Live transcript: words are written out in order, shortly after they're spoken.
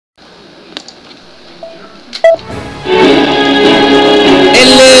Hello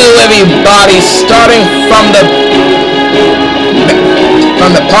everybody, starting from the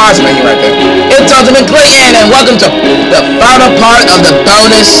pause menu right there. It's Ultimate Clayton and welcome to the final part of the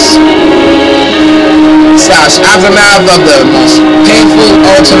bonus / aftermath of the most painful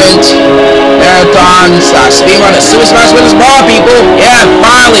ultimate marathon / speedrun of Super Smash Bros. Brawl, people. Yeah,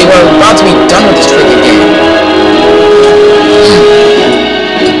 finally we're about to be done with this freaking game.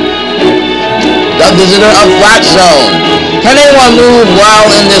 The visitor of Flat Zone. Can anyone move well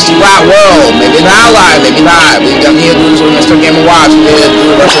in this flat world? Maybe not live, maybe not. We got here to lose with Mr. Game & Watch. We did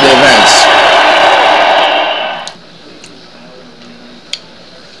do the rest of the events.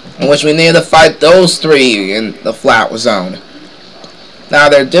 In which we need to fight those three in the flat zone. Now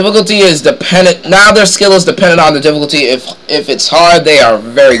their difficulty is dependent. Now their skill is dependent on the difficulty. If it's hard, they are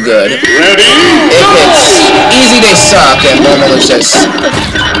very good. If it's easy, they suck, and normal is just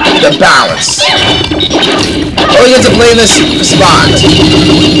the balance. Oh, we get to play in this spot.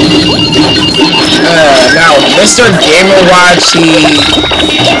 Now Mr. Game & Watch,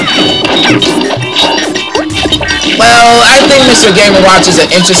 well, I think Mr. Game & Watch is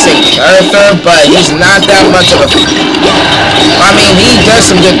an interesting character, but he's not that much of a... I mean, he does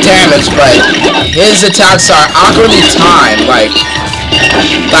some good damage, but his attacks are awkwardly timed. Like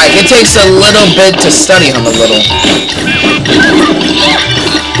it takes a little bit to study him a little.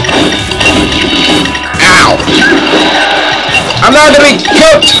 Ow! I'm not gonna be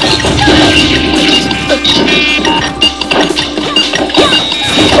cooked!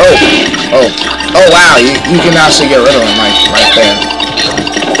 Oh wow, you can actually get rid of him, like, right there.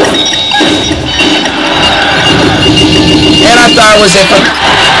 And I thought it was it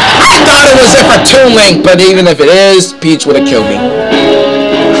for Toon Link, but even if it is, Peach would have killed me.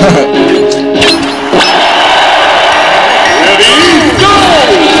 Ready, go!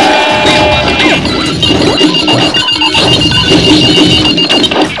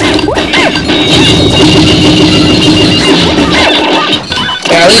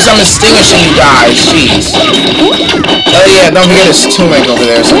 Yeah, at least I'm distinguishing you guys, jeez. Oh yeah, don't forget there's Toon Link over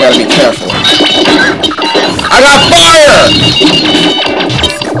there, so we gotta be careful. I got fire!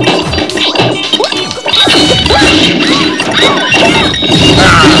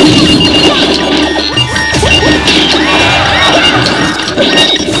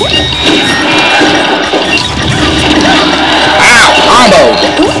 Ow! Combo!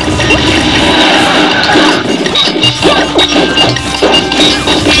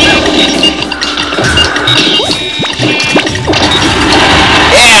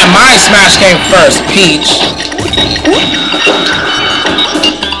 Yeah, my smash came first, Peach.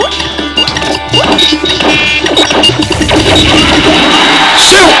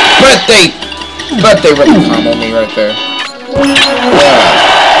 Shoot! But they really comboed me right there. Yeah.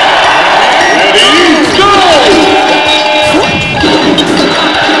 Ready, go!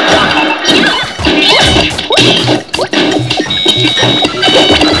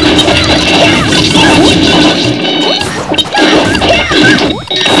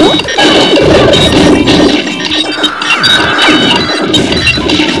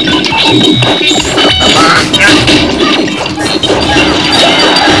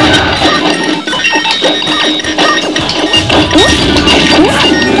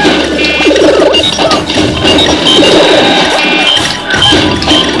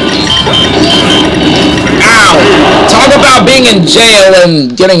 Being in jail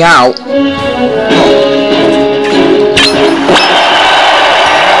and getting out.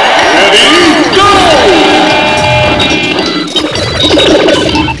 Ready, go!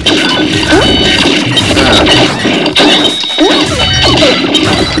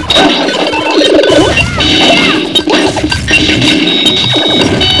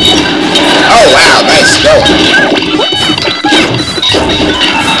 Oh wow, nice go.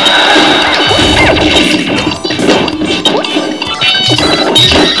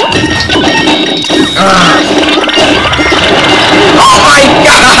 Oh my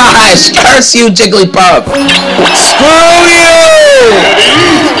gosh! Curse you, Jigglypuff! Screw you! Ready,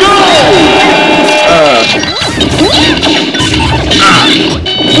 go!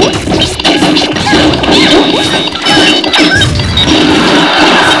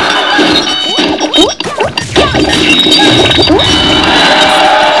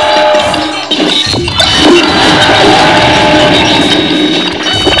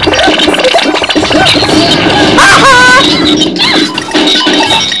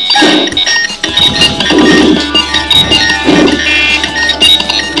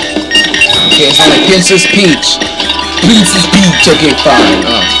 Princess Peach. Princess Peach, okay, fine.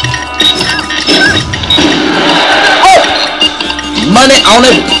 Oh! Money on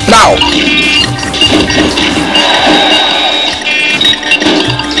it, now.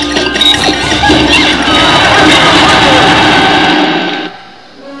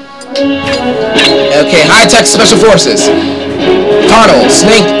 Okay, high-tech special forces. Carnal,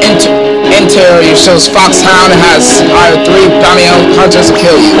 Snake Interior shows Foxhound has hired 3 bounty hunters to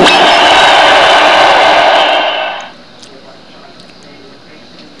kill you.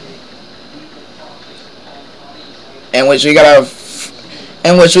 In which we gotta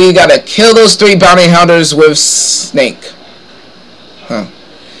kill those 3 bounty hunters with Snake. Huh.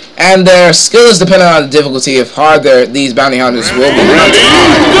 And their skill is dependent on the difficulty. If hard, these bounty hunters will be hunted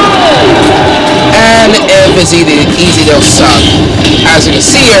hard. And if it's easy, they'll suck. As you can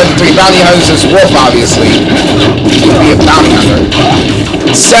see here, the 3 bounty hunters is Wolf, obviously. He'll be a bounty hunter.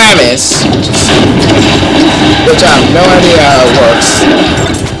 Samus, which I have no idea how it works.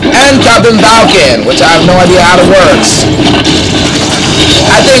 And Captain Falcon, which I have no idea how it works.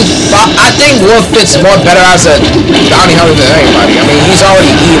 I think Wolf fits more better as a bounty hunter than anybody. I mean, he's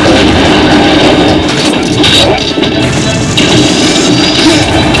already evil.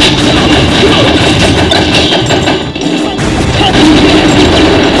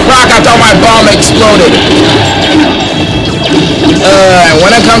 Rock! I thought my bomb exploded. And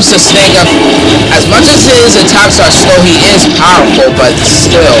when it comes to Snake, as much as his attacks are slow, he is powerful, but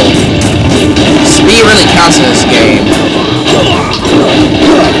still, speed really counts in this game.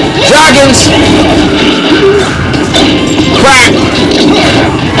 Dragons! Crack!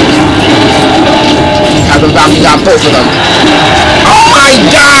 Captain Falcon got both of them. Oh my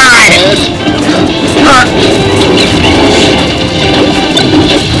god!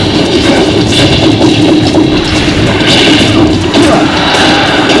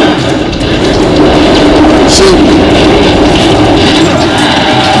 Shoot!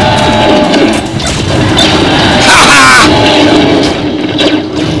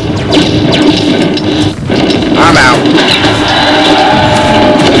 I'm out.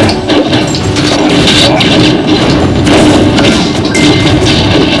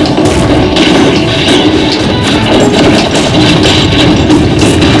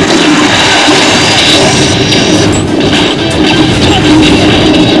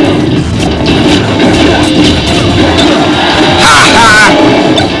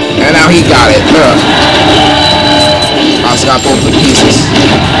 And now he got it. I just got both the pieces.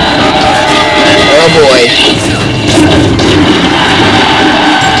 Oh boy.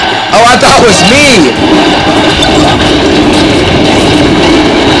 Oh, I thought it was me!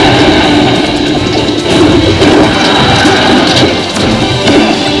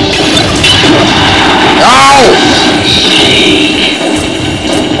 Oh!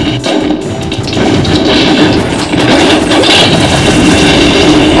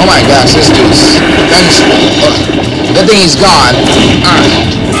 Oh my gosh, this dude's vengeful. Good thing he's gone.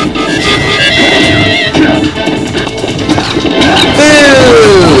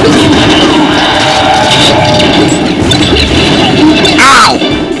 Food! Ow!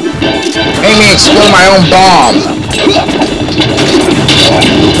 Made me explode my own bomb.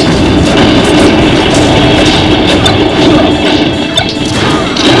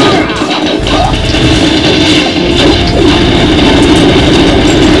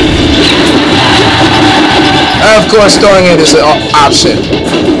 Of course, throwing it is an option.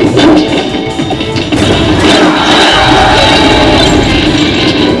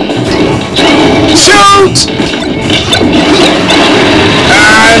 Shoot!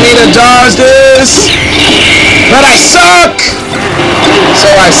 I need to dodge this, but I suck! So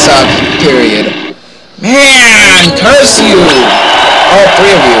I suck, period. Man, curse you! All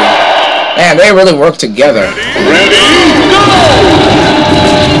 3 of you. Man, they really work together. Ready, go!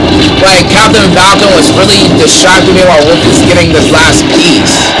 Like, Captain Falcon was really distracting me while Wolf was getting this last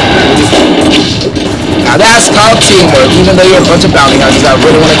piece. Now that's called teamwork, even though you're a bunch of bounty hunters that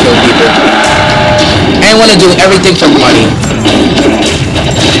really want to kill people. And want to do everything for money.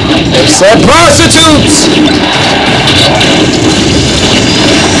 They said prostitutes!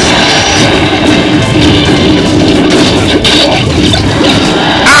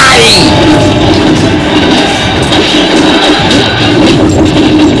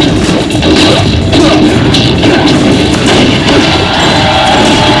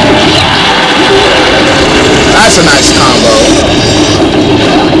 That's a nice combo.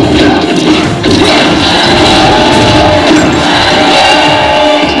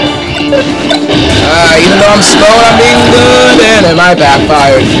 Even though I'm slow, I'm being good, and it might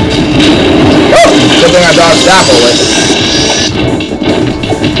backfired. Woo! Good thing I dodged that bullet.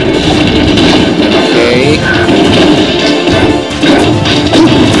 Okay.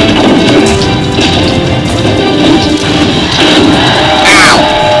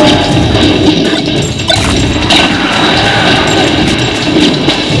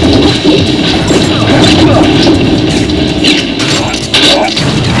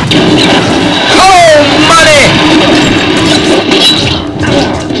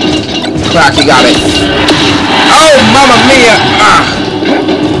 back, you got it. Oh, mamma mia! Ah.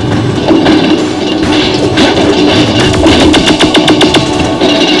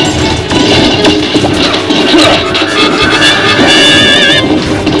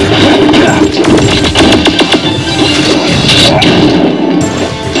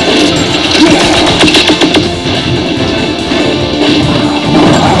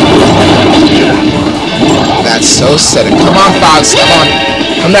 That's so silly. Come on, Fox. Come on.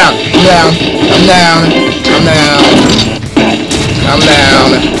 Come down. Come down. Come down. Come down. Come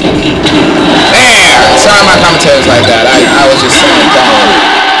down. There! Sorry my commentary was like that. I was just singing a bomb.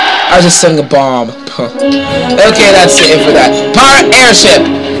 I was just singing a bomb. Okay, that's it for that. Pirate airship!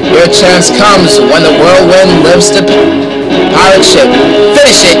 Your chance comes when the whirlwind lifts the pirate ship.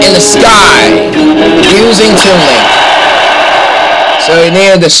 Finish it in the sky using Toon Link. So you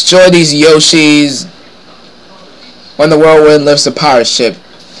need to destroy these Yoshis when the whirlwind lifts the pirate ship.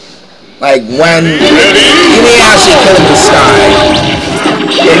 Like when you need to actually kill them in the sky.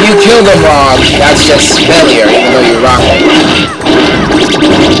 If you kill them wrong, that's just failure, even though you're rocking.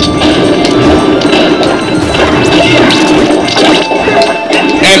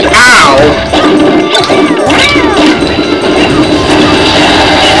 And ow!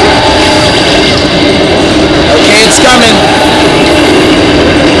 Okay, it's coming.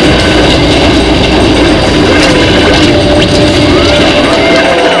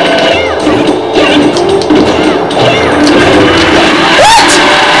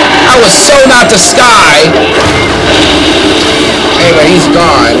 Was so not the sky. Anyway, he's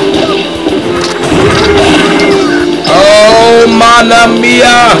gone. Oh, mana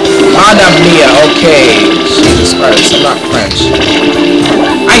mia. Mana mia. Okay. Jesus Christ, I'm not French.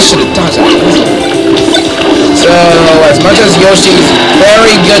 I should have dodged that. So, as much as Yoshi's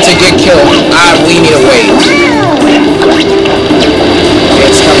very good to get killed, we need to wait. Okay,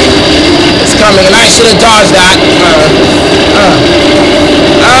 it's coming. It's coming, and I should have dodged that.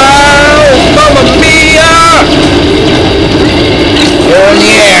 Oh, mamma mia! You're in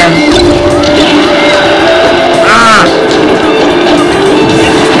the air. Ah!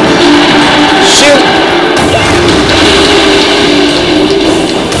 Shoot!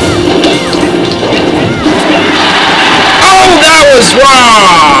 Oh, that was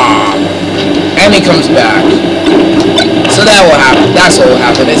wrong! And he comes back. So that will happen. That's what will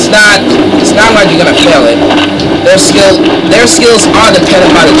happen. It's not like you're gonna fail it. Their skills are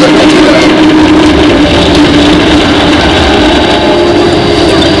dependent by the difficulty though.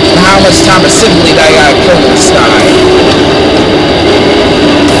 And how much time specifically that I gotta kill in the sky.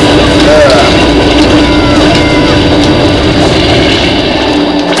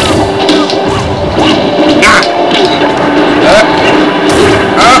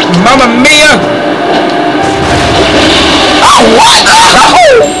 Mamma mia! Oh, what?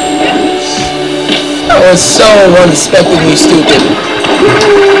 Oh! That was so unexpectedly stupid.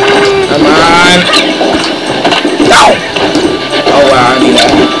 Come on. No! Oh, wow, I need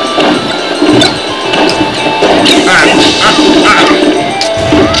that.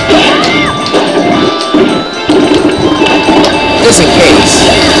 Just in case.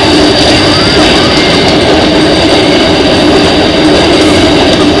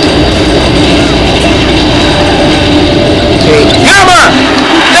 Okay, hammer!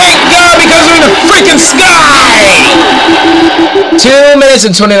 Thank God, because we're in the freaking sky! 2 minutes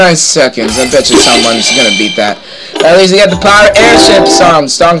and 29 seconds. I bet you someone's gonna beat that. At least you got the pirate airship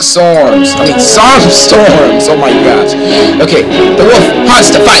storms. Storms. Oh my gosh. Okay, the wolf wants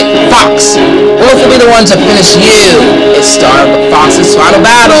to fight Fox. Wolf will be the one to finish you. It's start of Fox's final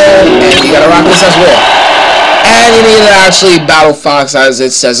battle, and you gotta rock this as Wolf. And you need to actually battle Fox as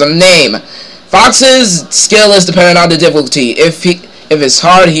it says on the name. Fox's skill is dependent on the difficulty. If it's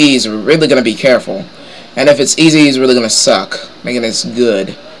hard, he's really gonna be careful, and if it's easy, he's really gonna suck, making this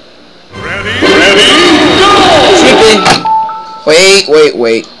good. Ready, go!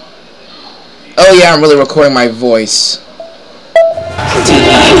 Wait. Oh yeah, I'm really recording my voice.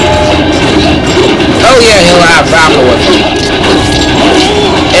 Oh yeah, he'll have battle with me.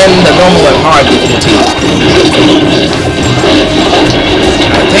 In the normal and hard difficulty.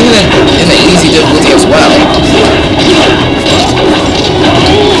 I think in the easy difficulty as well.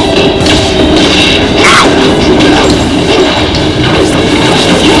 Ow!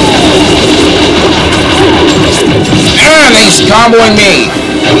 And he's comboing me.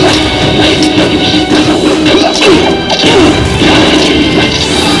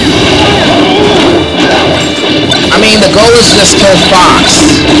 I mean, the goal is to just kill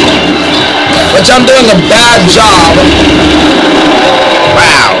Fox, which I'm doing a bad job.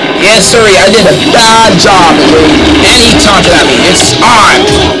 Wow. Yes, sorry, I did a bad job. And he taunted at me. It's on.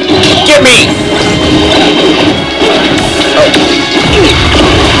 Get hurt me! Oh.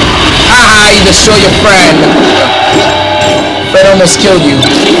 Haha, you destroy your friend. Friend almost killed you.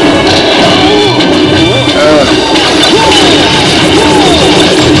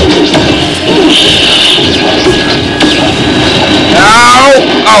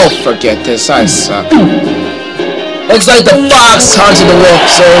 Oh, forget this. I suck. Looks like the fox hunted the wolf,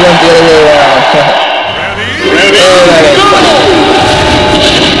 so it went the other way around. Ready,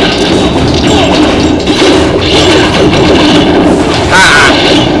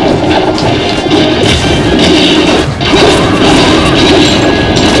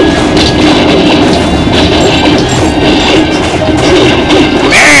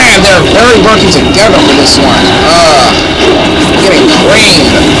 Man, they're very working together for this one. Getting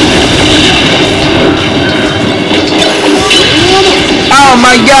creamed. Oh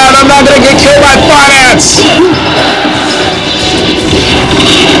my god, I'm not gonna get killed by finance!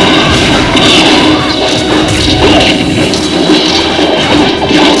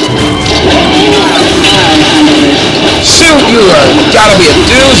 Shoot, you gotta be a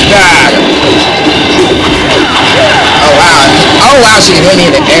douchebag! Oh wow, she can hit me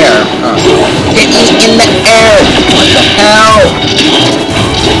in the air. Hit me in the air! What the hell?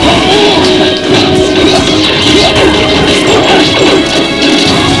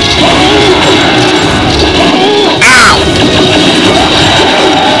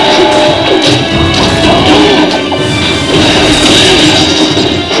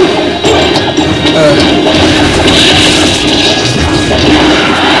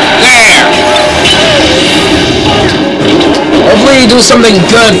 Hopefully you do something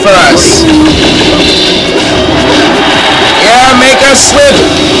good for us. Yeah, make us slip.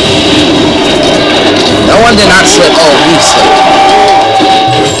 No one did not slip. Oh, we slipped.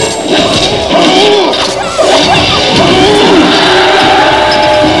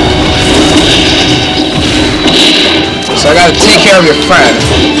 So I gotta take care of your friend.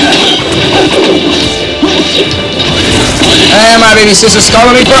 And my baby sister's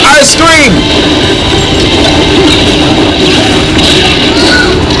calling me for ice cream!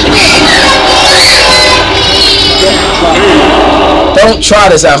 Don't try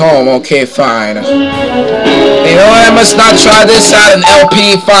this at home, okay, fine. You know what, I must not try this at an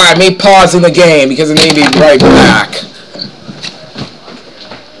LP, fine. Me pausing the game because I need to be right back.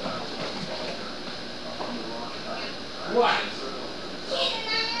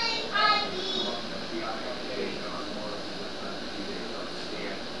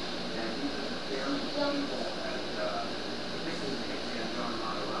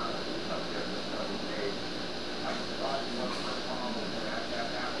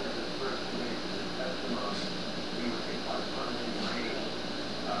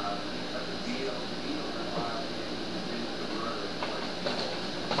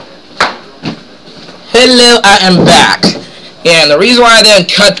 Hello, I am back. And the reason why I didn't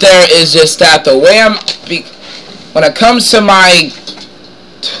cut there is just that the way when it comes to my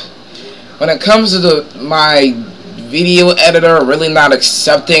my video editor really not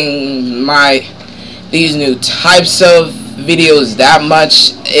accepting these new types of videos that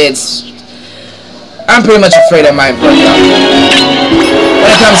much, I'm pretty much afraid I might break up. When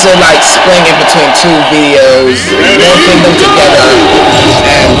it comes to like splitting in between two videos, morphing them together,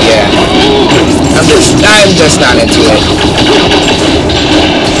 and yeah, I'm just not into it.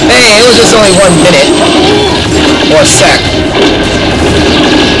 Hey, it was just only 1 minute or sec.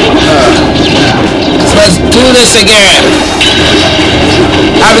 So let's do this again.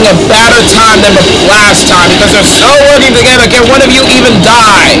 Having a better time than the last time because they're so working together. Can one of you even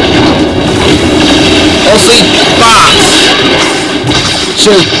die? Mostly box.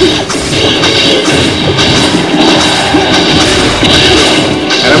 Shoot.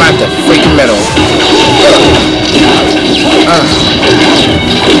 And I'm at the freaking middle.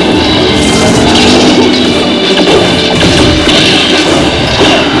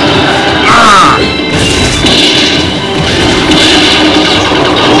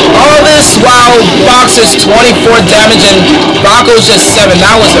 All this while Box is 24 damage and Rocco's just 7.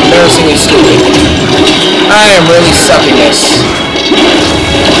 That was embarrassingly stupid. I am really sucking this.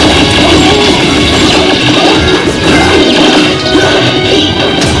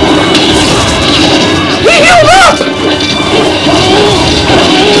 We healed up!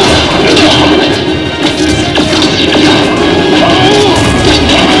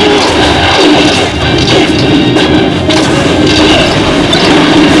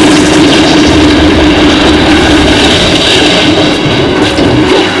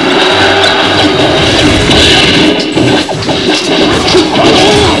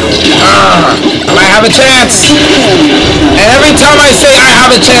 I might have a chance. And every time I say I have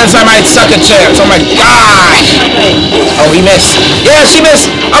have a chance, I might suck a chance. Oh my gosh! Oh, he missed. Yeah, she missed.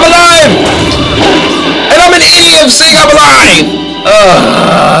 I'm alive! And I'm an idiot saying I'm alive!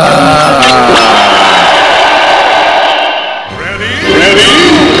 Ready,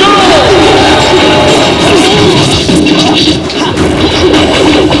 go!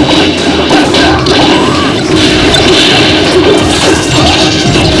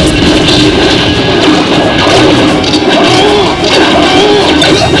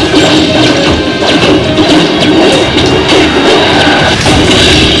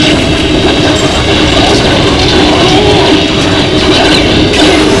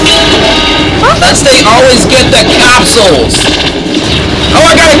 They always get the capsules. Oh,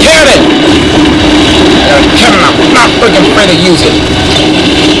 I got a cannon. I'm not freaking afraid to use it.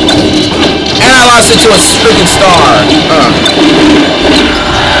 And I lost it to a freaking star.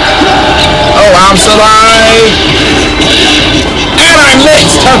 Oh, I'm so alive. And I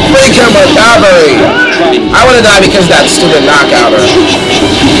mixed her freaking recovery. I would have died because of that stupid knockouter.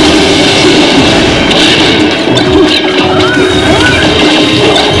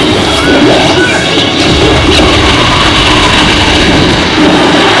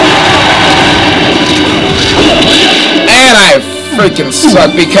 And I freaking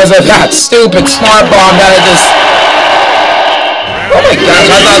suck because of that stupid smart bomb that I just... Oh my gosh,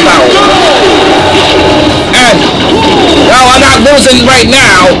 I thought that was... And... No, I'm not losing right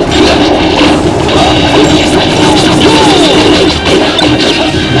now!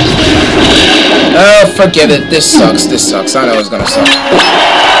 Oh, forget it. This sucks. This sucks. I know it's gonna suck.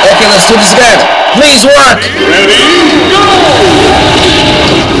 Okay, let's do this again. Please work! Ready, go!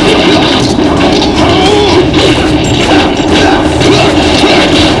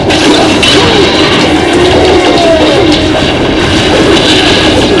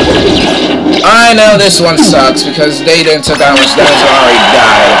 I know this one sucks because they didn't take that much damage and already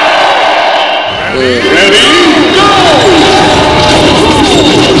died. Ready, go!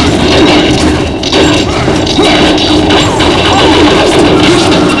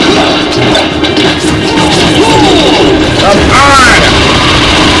 Come on!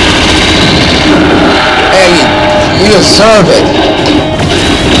 Hey, you deserve it.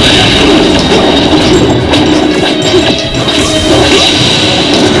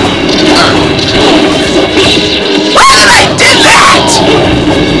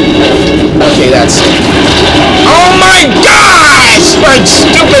 Okay, that's it. Oh my gosh! My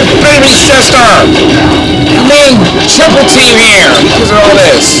stupid baby sister! You made triple team here because of all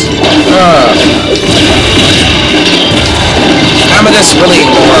this. I'm gonna just really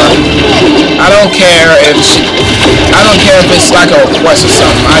ignore her. I don't care if it's like a request or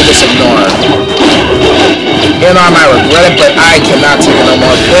something. I just ignore her. You know, I might regret it, but I cannot take it no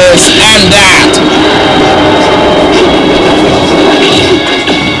more. This and that.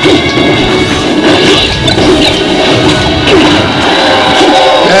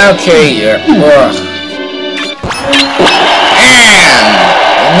 Okay, yeah. Ugh. And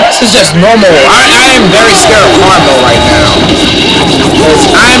this is just normal. I am very scared of Carmel right now. Because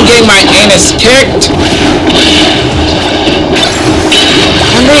I'm getting my anus kicked.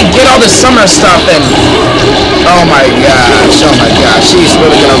 And they get all the summer stuff and... Oh my gosh, she's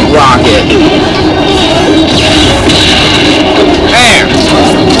really gonna rock it. And...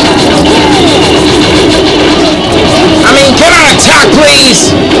 I mean, can I attack,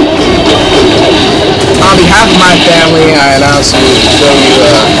 please? On behalf of my family, I'll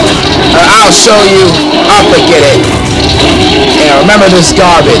show you, I'll forget it. Yeah, remember this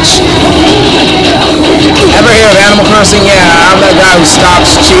garbage. Ever hear of Animal Crossing? Yeah, I'm that guy who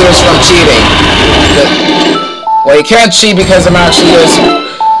stops cheaters from cheating. Well, you can't cheat because I'm actually just...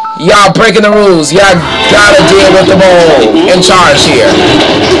 Y'all breaking the rules. Y'all gotta deal with the mole in charge here.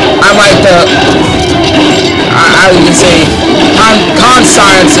 I'm like the... I would say...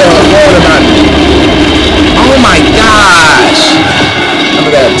 Conscience ornament. Oh my gosh.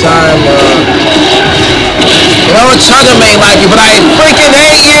 Remember that time, you know, Chugga may like you, but I freaking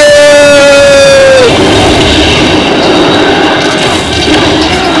hate you!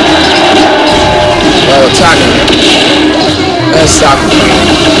 Well, attacking him. Let's stop him.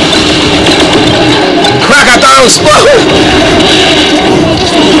 Crack, I thought it was explode!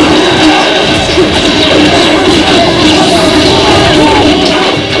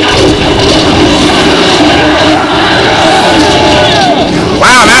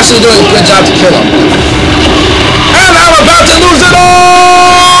 Wow, I'm actually doing a good job to kill him. And I'm about to lose it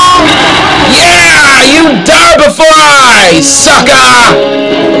all! Yeah! You died before I, sucker!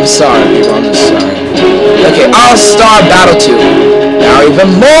 I'm sorry, people, I'm just sorry. Okay, All-Star Battle 2. Now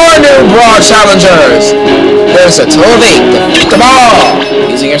even more new Brawl challengers. There's a total of 8. Defeat them all!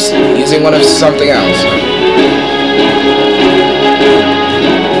 getting one of something else.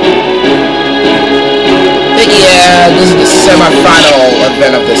 But yeah, this is the semi-final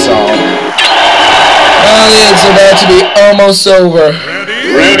event of this all. Well, it's about to be almost over.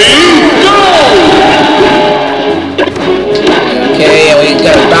 Ready, go! Okay, and we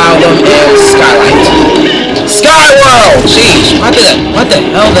got Bouns and Skylight. Sky World! Jeez, what the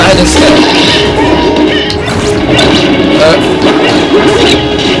hell did I just say?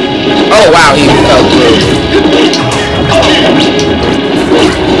 Oh wow, he fell through.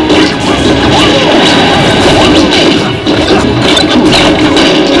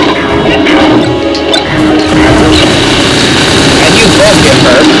 And you both get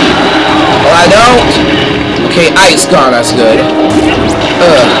hurt. Well, I don't. Okay, ice gone, that's good.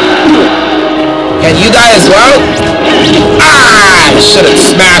 Can you die as well? I shouldn't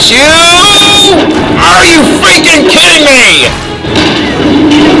smash you! Are you freaking kidding me?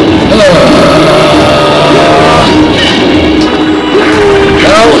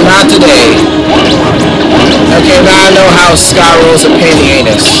 No, not today. Okay, now I know how Sky rolls a pain in the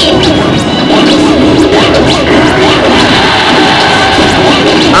anus.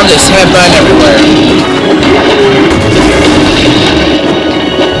 I'm just headbutting everywhere.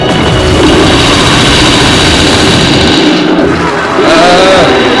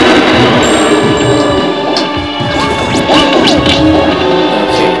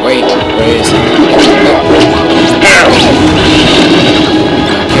 Okay, wait, where is it?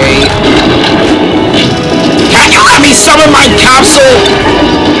 Okay. Can you let me summon my capsule?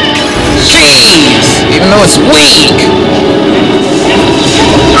 Jeez! Even though it's weak!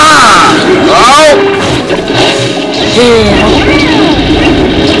 Oh! There!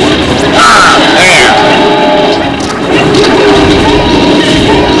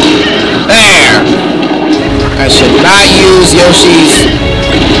 There! I should not use Yoshi's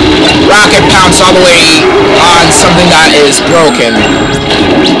rocket pounce all the way on something that is broken.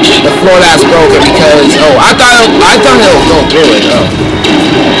 The floor that's broken because I thought it'll go through it. Oh.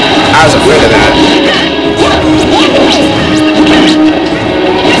 I was afraid of that.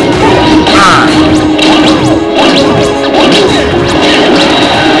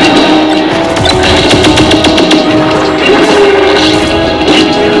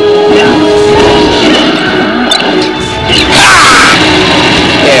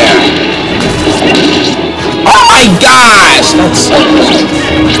 Oh my gosh! That's so good.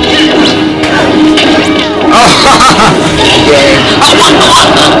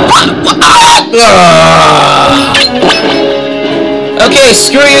 Okay,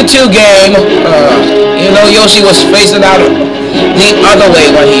 screw you too, game. You know Yoshi was facing out the other way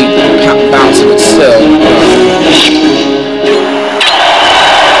when he bounced, but still.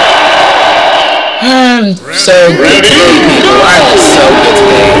 I'm so good today, people. I was so good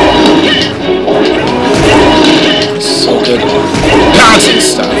today. So good. Bouncing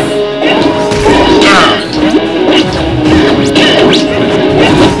stuff.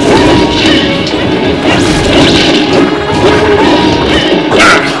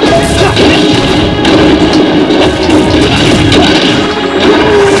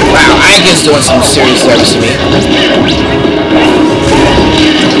 Wow, Ike is doing some serious damage to me.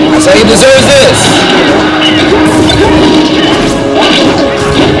 That's how he deserves this.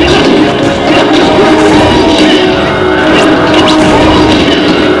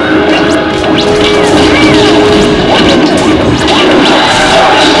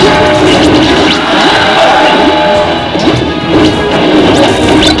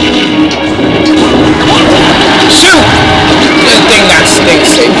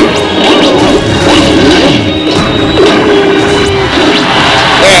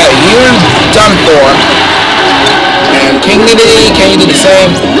 Done for. And King Nitty, can you do the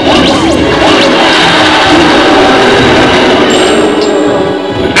same?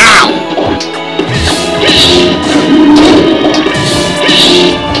 Ow!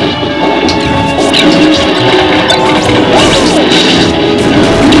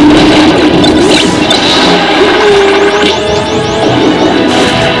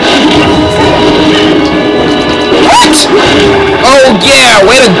 What? Oh yeah,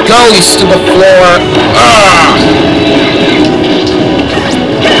 way to go, you stupid floor.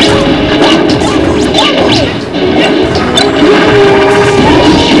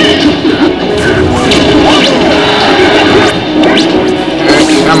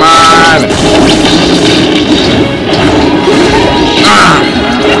 Come on.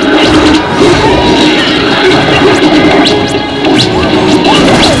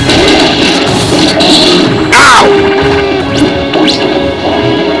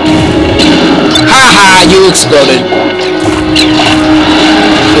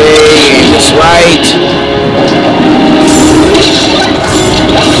 That's right.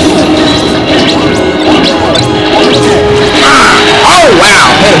 Oh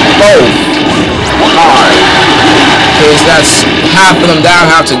wow, hit them both hard. Okay, so that's half of them down,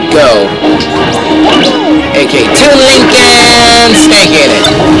 have to go. AK2 Lincoln, snake in it.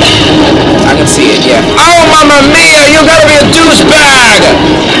 I can see it, yeah. Oh, mamma mia, you gotta be a douchebag!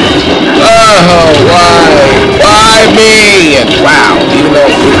 Oh, why me? Wow, even though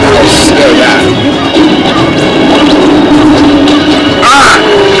I was scared of that. Ah!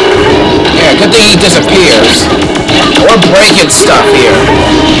 Yeah, good thing he disappears. We're breaking stuff here.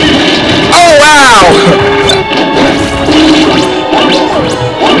 Oh, wow!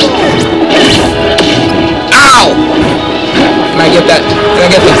 Ow! Can I get that? Can I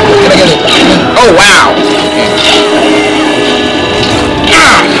get this? Can I get it? Oh, wow!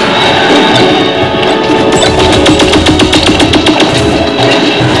 Ah!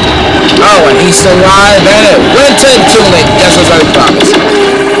 Oh, and he's still alive, and it went to Tunic, just as I promised.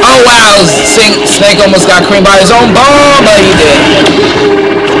 Oh, wow! Snake almost got creamed by his own bomb, but he did.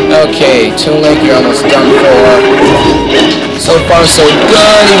 Okay, Tunic, you're almost done for. So far, so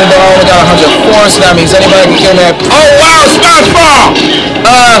good, even though I only got 104, so that means anybody can kill me. Oh, wow, Smash Ball!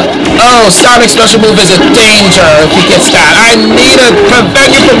 Oh, Sonic special move is a danger if he gets that. I need to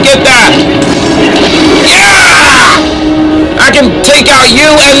prevent you from getting that. Yeah! I can take out you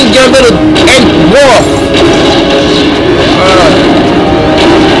and your little, and wolf.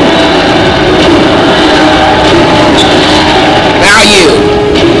 Now you.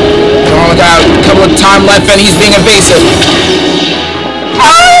 You only got a couple of time left and he's being evasive.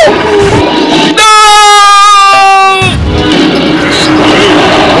 Oh! No!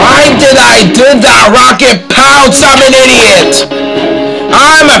 Why did I do that rocket pounce? I'm an idiot.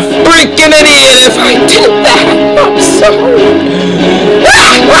 I'm a freaking idiot if I did that. I'm sorry.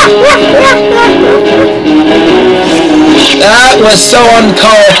 That was so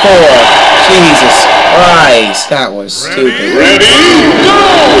uncalled for. Jesus Christ, that was stupid. Ready, go!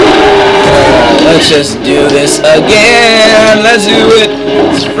 Let's just do this again. Let's do it.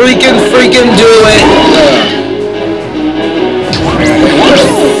 Let's freaking do it.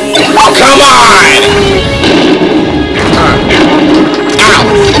 Oh, come on!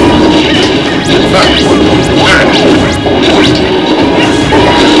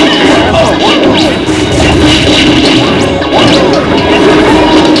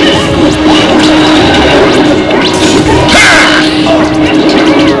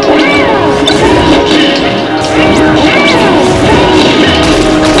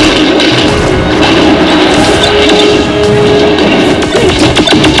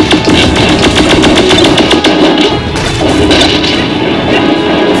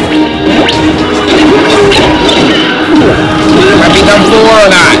 Or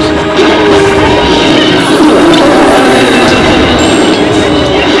not.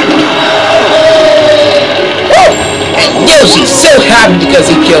 Woo! And Yoshi's so happy because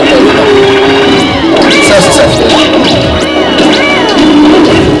he killed both of them. So successful.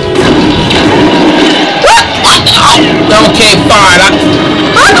 Okay, fine.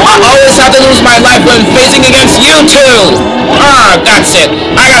 I always have to lose my life when facing against you two. That's it.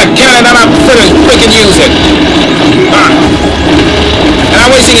 I got a cannon and I'm freaking use it. And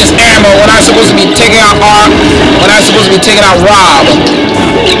I'm wasting his ammo when I'm supposed to be taking out Rob.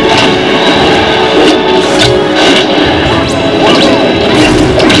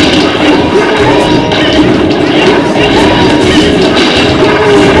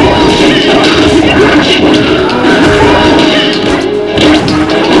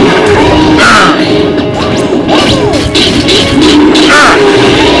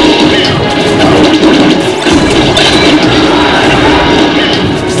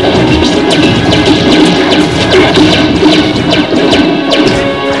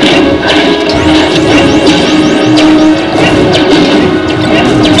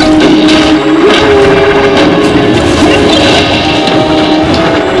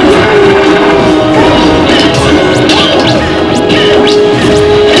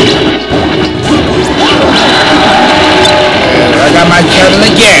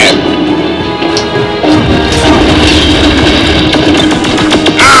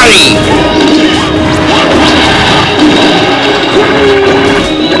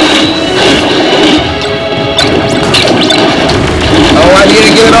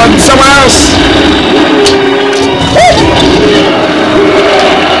 Somewhere else.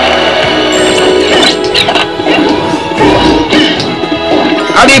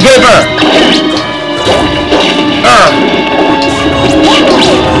 I need paper.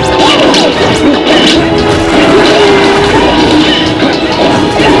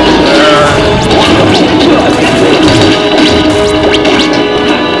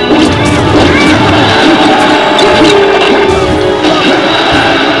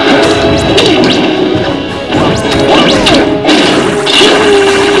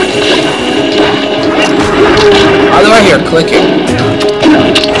 or clicking?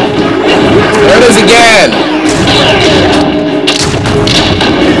 There it is again.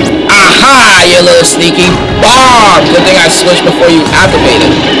 Aha, you little sneaky bomb. Good thing I switched before you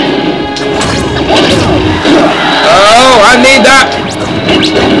activated. Oh, I need that.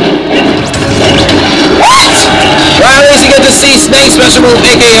 What? Well, at least you get to see Snake's special move,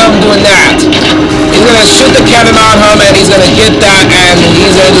 aka I'm doing that. He's gonna shoot the cannon on him, and he's gonna get that, and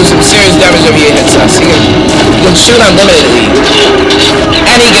he's gonna do some serious damage if he hits us. He can shoot unlimitedly,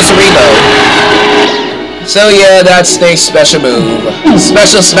 and he gets a reload. So yeah, that's Snake's special move,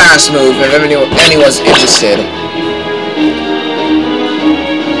 special smash move. If anyone's interested.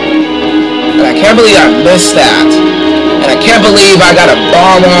 And I can't believe I missed that. And I can't believe I got a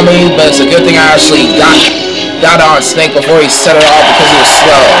bomb on me, but it's a good thing I actually got on Snake before he set it off because he was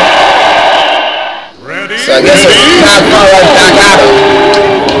slow. So I guess it's not far right back at him.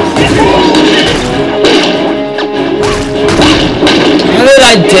 Now that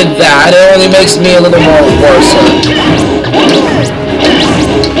I did that, it only makes me a little more worse.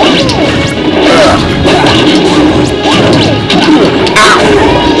 Ow!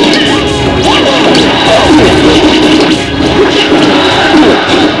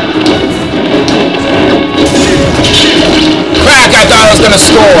 Crack, I thought I was gonna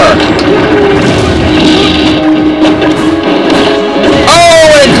score. Oh,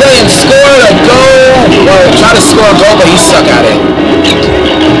 and Clayton scored a goal. Well, try to score a goal, but he suck at it.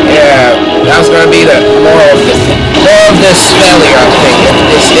 Yeah, that was gonna be the moral of this failure, I think.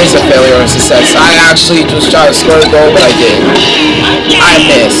 This is a failure or a success. I actually just tried to score a goal, but I didn't. I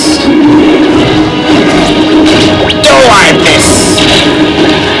missed. Oh, I missed.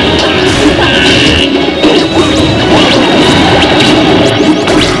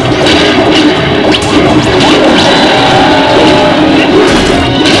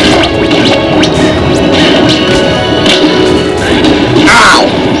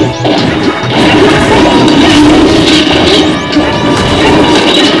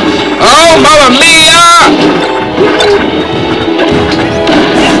 Mamma mia!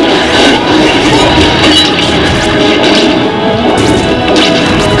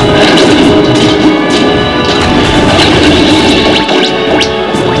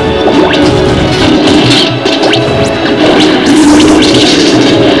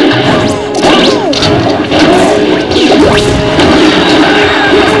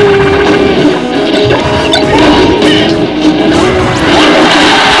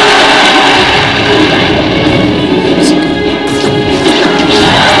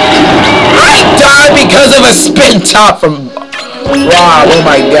 Because of a spin top from Brawl. Oh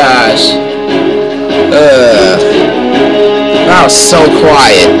my gosh. That was so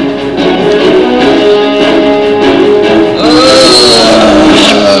quiet.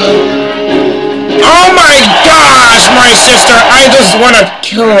 Oh my gosh, my sister. I just want to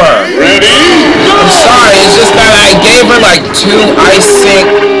kill her. Ready? I'm sorry. It's just that I gave her like two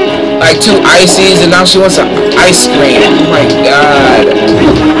ices, and now she wants an ice cream. Oh my god.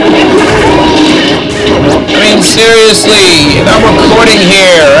 I mean, seriously, and I'm recording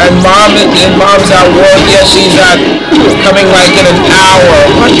here, and mom's at work. Yeah, she's not coming like in an hour.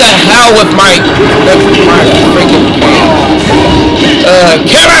 What the hell with my freaking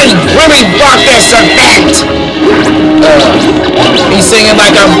can I really block this event? He's singing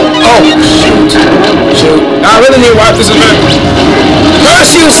like I'm. Oh shoot! I really need to watch this event.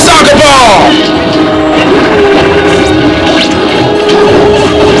 Curse you, soccer ball!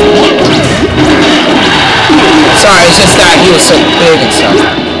 Sorry, it's just that he was so big and stuff.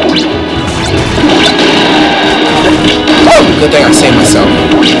 Oh, good thing I saved myself.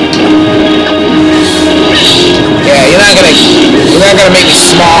 Yeah, you're not gonna make me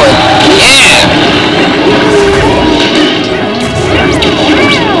small and yeah.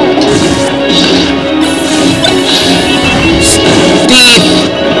 Steve,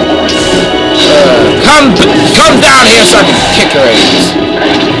 come down here so I can kick your ass.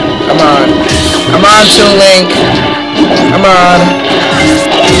 Come on, Toon Link. Come on.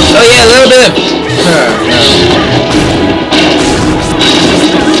 Oh yeah, a little bit of...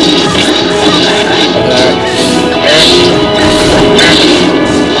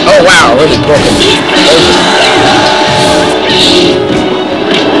 Oh wow, really broken.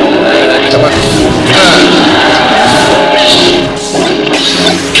 Come on.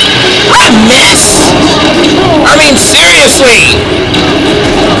 I miss! I mean, seriously!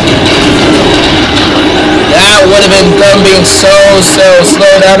 That would have been them being so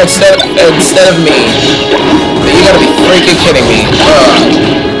slow down instead of me. But you gotta be freaking kidding me.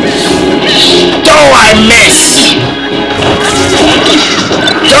 Oh, I missed!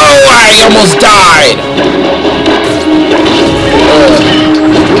 Oh, I almost died!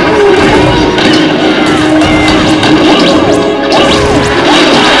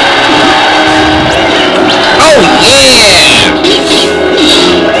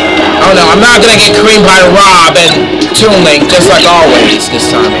 not gonna get creamed by Rob and Toon Link just like always this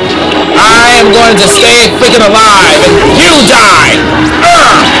time. I am going to stay freaking alive and you die!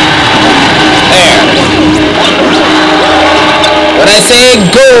 There. When I say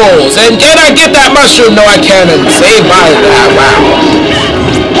goals, and can I get that mushroom? No, I can't. And save by that. Wow.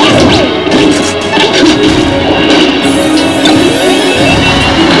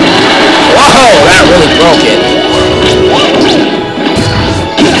 Whoa, that really broke it.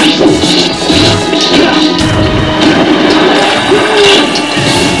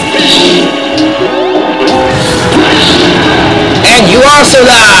 And you are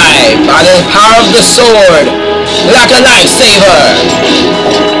survived by the power of the sword, like a lifesaver,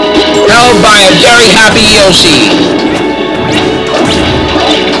 held by a very happy Yoshi.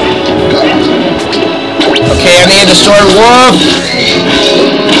 Okay, I need to destroy Wolf.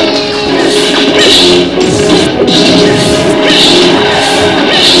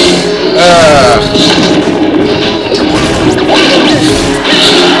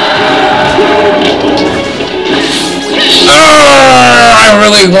 I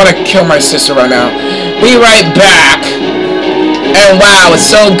really want to kill my sister right now. Be right back. And wow, it's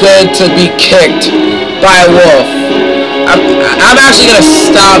so good to be kicked by a wolf. I'm actually going to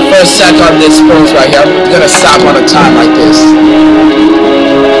stop for a sec on this pose right here. I'm going to stop on a time like this.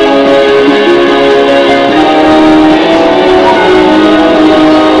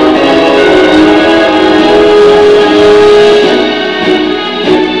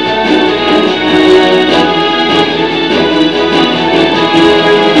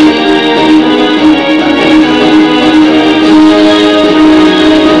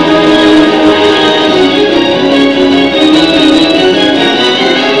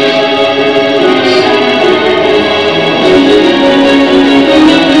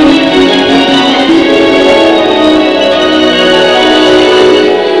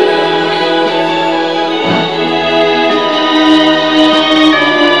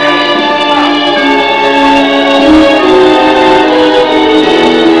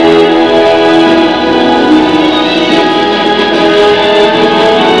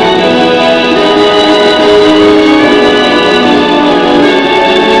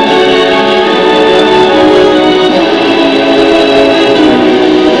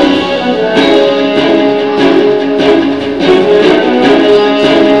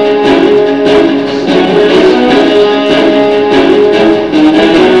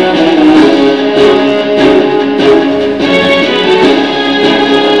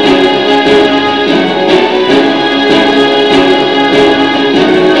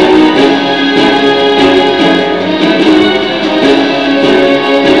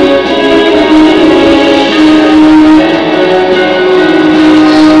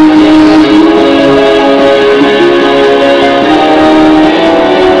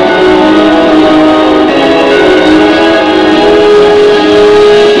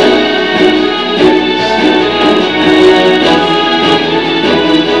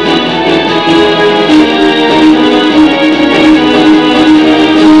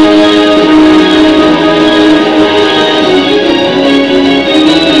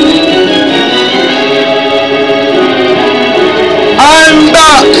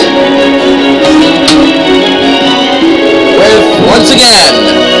 Once again,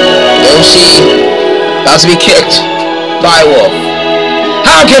 Yoshi about to be kicked by a wolf.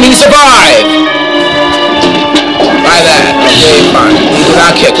 How can he survive? By that. Okay, fine. He did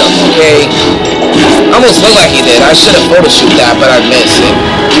not kick him, okay? Almost looked like he did. I should have photo shoot that, but I missed it.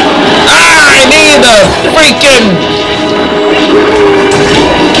 I need the freaking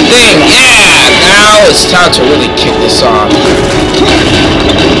thing. Yeah, now it's time to really kick this off.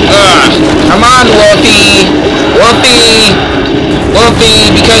 Come on, Wolfie. Wolfie. Wolfie,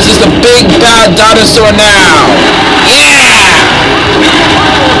 because he's the big bad dinosaur now. Yeah!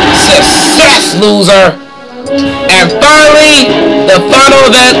 Success, loser. And finally, the final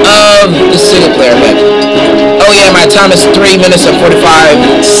event of the single player event. Oh yeah, my time is 3 minutes and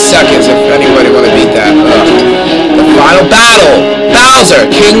 45 seconds if anybody want to beat that. The final battle. Bowser,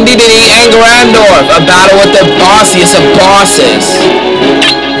 King Dedede, and Grandorf. A battle with the bossiest of bosses.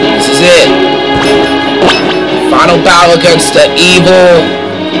 This is it. Final battle against the evil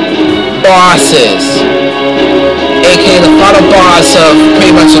bosses, aka the final boss of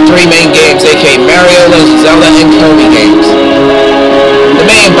pretty much the 3 main games, aka Mario, Zelda, and Kirby games. The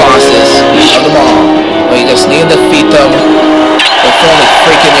main bosses of them all. But you just need to defeat them with only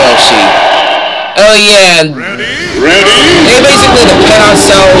freaking Yoshi. Oh yeah, and they basically depend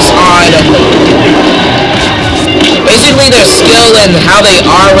ourselves on basically their skill and how they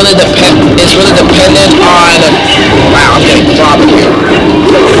are really is really dependent on wow, I'm getting clobbered here.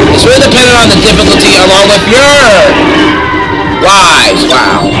 It's really dependent on the difficulty along with your lives.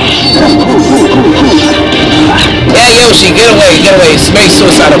 Wow. Yeah, Yoshi, get away, get away. Make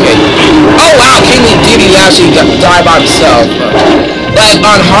suicide okay. Oh wow, King Dedede actually died by himself. Like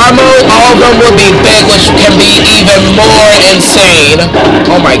on hard mode, all of them would be big, which can be even more insane.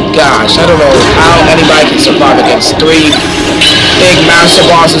 Oh my gosh, I don't know how anybody can survive against 3 big master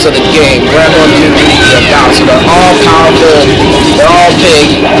bosses of the game. Rambo, King Dedede, and Bouns. They're all powerful, they're all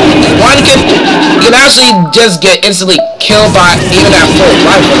big. One can actually just get instantly killed by even at full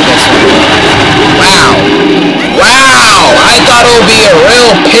life against them. Wow. Wow! I thought it would be a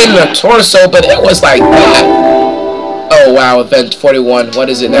real pain in the torso, but it was like that. Oh wow, event 41,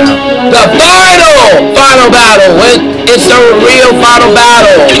 what is it now? The final battle! It's the real final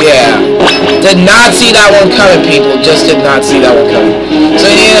battle! Yeah. Did not see that one coming, people. Just did not see that one coming. So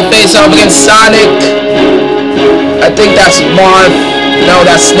you need to face off against Sonic. I think that's Marth. No,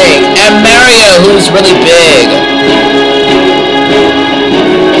 that's Snake. And Mario, who's really big.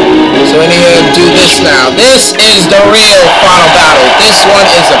 So we need to do this now. This is the real final battle. This one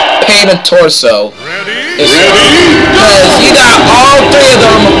is a pain in the torso. Because you got all 3 of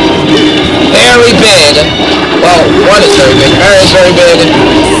them very big. Well, one is very big. Mario's very big.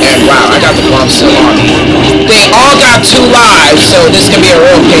 And wow, I got the bomb still on. They all got 2 lives, so this can be a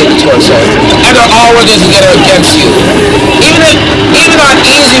real pain in the torso. And they're all working together against you. Even on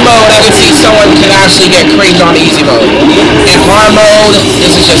easy mode, I can see someone can actually get creamed on easy mode. In hard mode,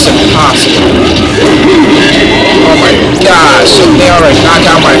 this is just impossible. Oh my gosh, they already knocked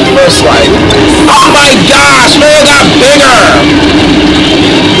out my first life. Oh my gosh, Mario got bigger!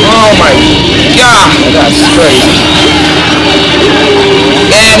 Oh my god, that's crazy.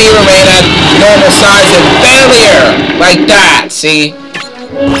 And he remained at normal size and failure! Like that, see?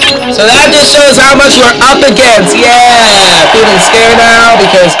 So that just shows how much we're up against. Yeah! Feeling scared now?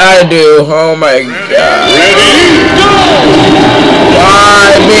 Because I do. Oh my god.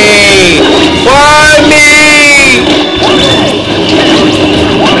 Why me? Why me?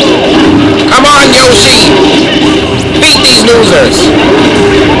 Come on, Yoshi! Beat these losers!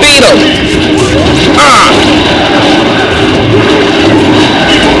 Beat them!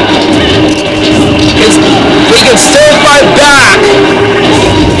 We can still fight back!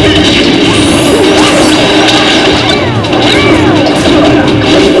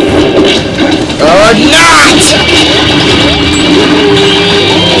 Or not!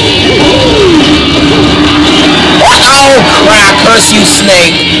 Oh crap, curse you,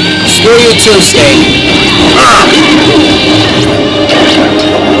 Snake. Screw you too, Snake.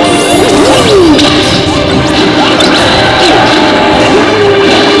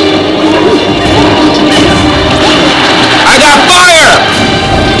 I got fire!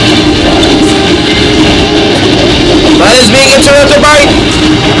 But it's being interrupted by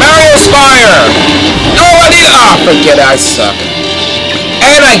Mario's fire! Oh, I need it! Oh, forget it, I suck.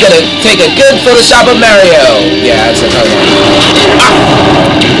 And I gotta take a good Photoshop of Mario. Yeah, that's another one.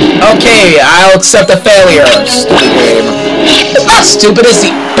 Okay, I'll accept the failure. Stupid game. Not stupid, it's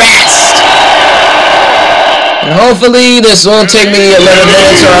the best. And hopefully this won't take me 11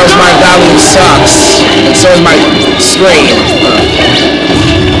 minutes or else my value sucks. And so is my screen.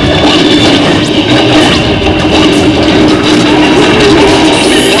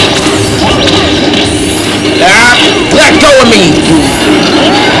 Let go of me!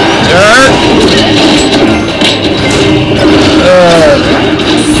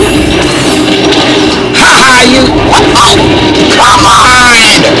 Haha, you... Oh, come on!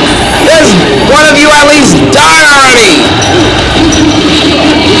 There's one of you at least die already!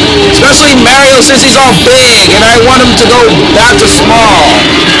 Especially Mario since he's all big and I want him to go back to small.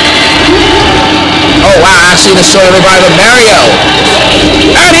 Oh wow, I actually destroyed everybody but Mario.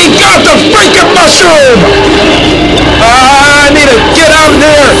 And he got the freaking mushroom! I need to get out of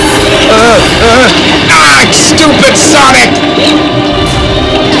there! Stupid Sonic!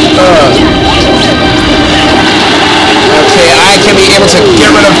 Okay, I can be able to get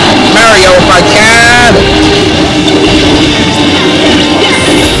rid of Mario if I can.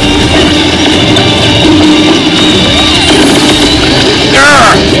 No!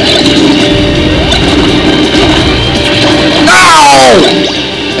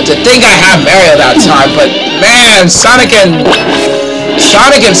 And to think I had Mario that time, but man, Sonic and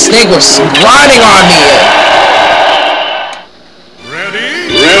Snake were grinding on me.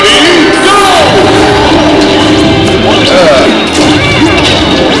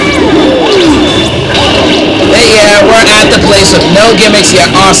 Yeah, we're at the place with no gimmicks yet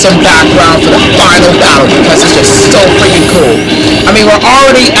awesome background for the final battle because it's just so freaking cool. I mean, we're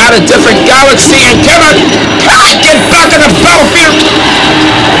already at a different galaxy and can I get back in the battlefield?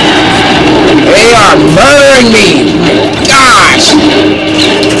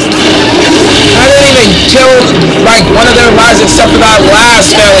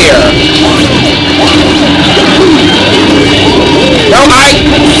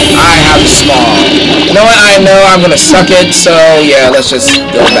 I know I'm gonna suck it, so yeah, let's just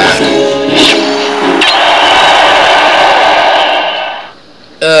go back.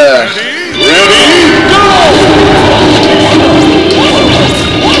 Ready,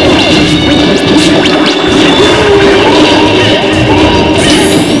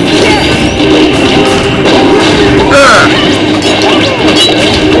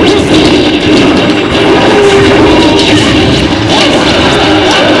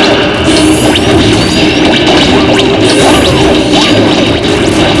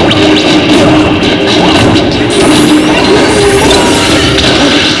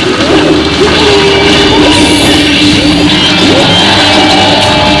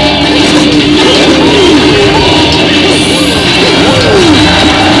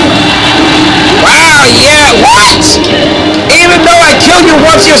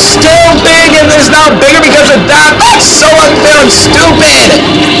 once you're still big and is now bigger because of that. That's so unfair and stupid.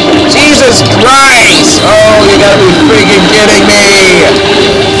 Jesus Christ. Oh, you gotta be freaking kidding me.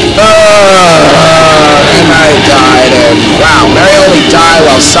 And I died. And wow, Mary only died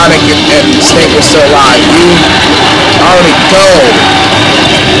while Sonic and Snake were still alive. You already go.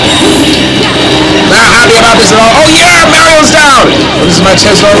 Not happy about this at all. Oh yeah, Mario's down. Well, this is my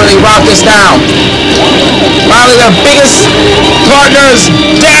chance to really rock this down. Finally, the biggest partner's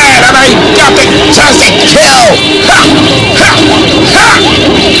dead, and I got the chance to kill. Ha! Ha! Ha!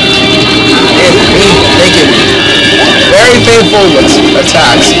 And me making very painful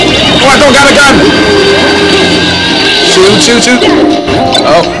attacks. Oh, I don't got a gun. Shoot, shoot, shoot.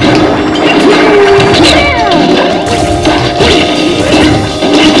 Oh.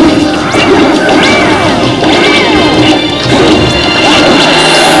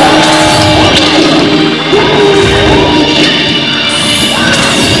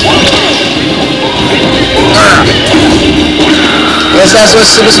 Yes, that's what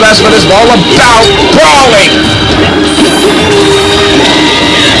Super Smash Bros. Is all about, brawling!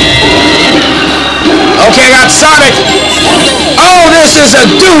 Okay, I got Sonic! Oh, this is a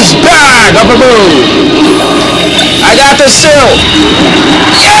douchebag of a move! I got the still!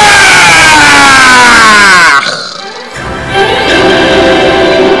 Yeah!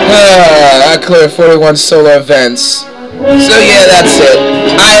 I cleared 41 solo events. So yeah, that's it.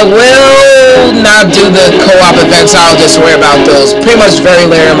 I will not do the co-op events. I'll just worry about those pretty much very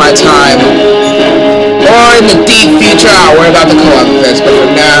later in my time. Or in the deep future, I'll worry about the co-op events. But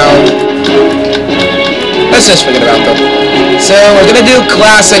for now, let's just forget about them. So we're gonna do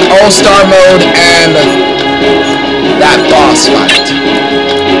classic all-star mode and that boss fight.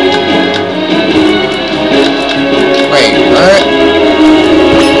 Wait, what?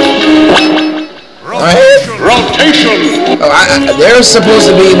 rotation. Oh, they're supposed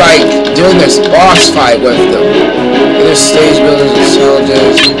to be like doing this boss fight with them. Either stage builders and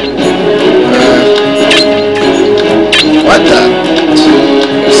challenges. What the?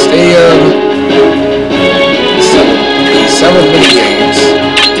 Stadium. Several mini games.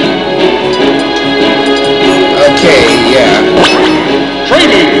 Okay, yeah.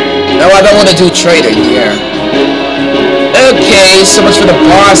 Training. No, I don't want to do trading. Yeah. Okay, so much for the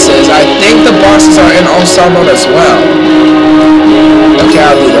bosses. I think the bosses are in All-Star mode as well. Okay,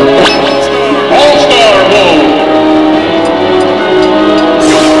 I'll do them. All-Star mode.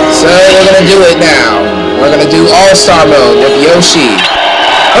 So we're gonna do it now. We're gonna do All-Star mode with Yoshi.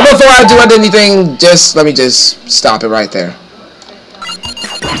 But before I do anything, let me just stop it right there.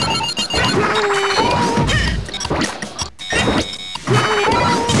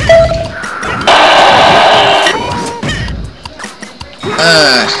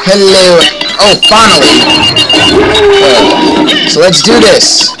 Hello. Oh, finally. So let's do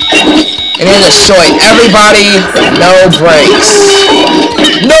this. And then destroy everybody with no breaks.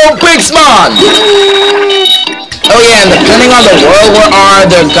 No breaks, man! Oh yeah, and depending on the world we're on,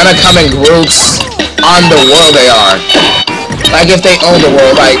 they're gonna come in groups on the world they are. Like if they own the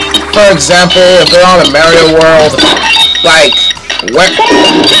world. Like, for example, if they're on a Mario world,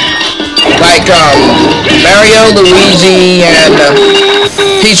 Mario, Luigi, and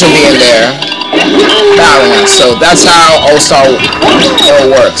Peach will be in there battling us. So that's how All-Star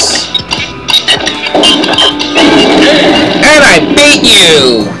works. And I beat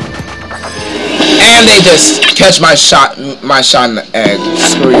you! And they just catch my shot in the egg.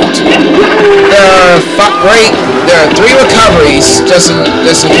 Screw you too. There are 3 recoveries, just in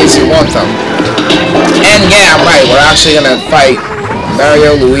case you want them. And yeah, I'm right, we're actually gonna fight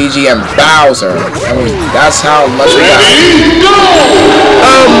Mario, Luigi, and Bowser. I mean, that's how much we got.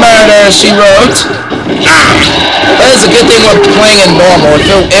 Oh, murder, she wrote. Ah! That is a good thing we're playing in normal.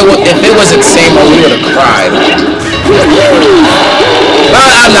 If it was insane mode, we would have cried. But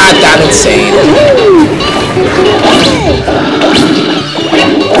I'm not that insane.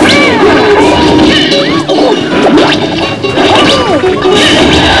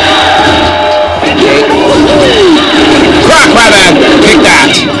 Crap, my bad. Pick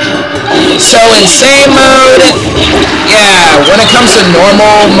that. So insane mode, yeah, when it comes to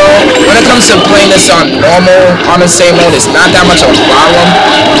normal mode, when it comes to playing this on normal, on insane mode, it's not that much of a problem.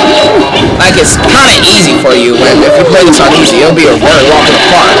 Like, it's kind of easy for you, and if you play this on easy, it'll be a very walk in the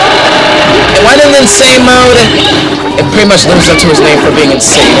park. And when in insane mode, it pretty much lives up to its name for being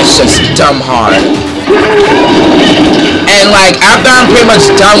insane. It's just dumb hard. And like, after I'm pretty much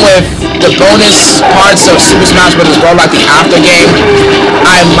done with the bonus parts of Super Smash Bros. Brawl, like the after game,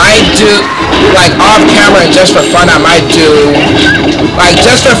 I might do, like off camera and just for fun, I might do, like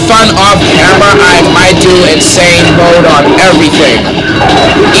just for fun off camera, I might do insane mode on everything.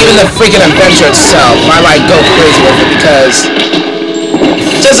 Even the freaking adventure itself, I like go crazy with it because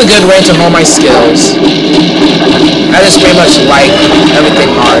it's just a good way to hone my skills. I just pretty much like everything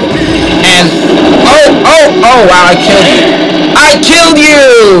hard. And, oh, wow, I killed you. I killed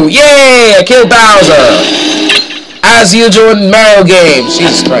you! Yay! I killed Bowser! As usual in Mario games.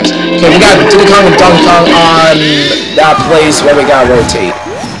 Jesus Christ. Okay, we got Diddy Kong and Donkey Kong on that place where we gotta rotate.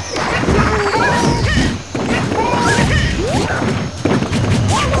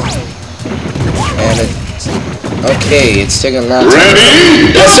 And it's... Okay, it's taking a long time.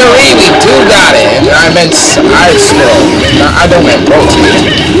 Ready? Yes, sir, we do got it. And I meant side scroll. I don't mean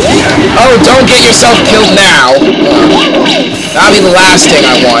rotate. Oh, don't get yourself killed now. That'll be the last thing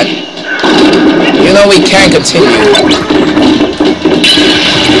I want. You know we can continue.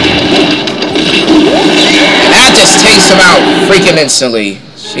 And that just takes him out freaking instantly.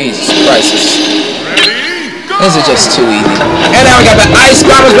 Jesus Christ. This is just too easy. And now we got the Ice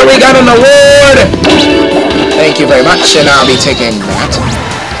Bombers, but we got an award! Thank you very much, and I'll be taking that.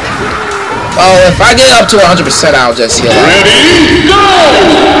 Well, if I get up to 100%, I'll just heal up. Ready, go!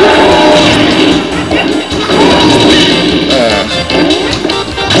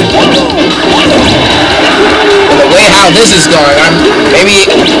 The way how this is going, maybe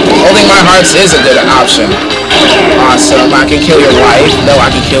holding my hearts is a good option. Awesome, I can kill your wife. No, I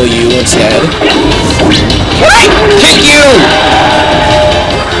can kill you instead. What? Kick you!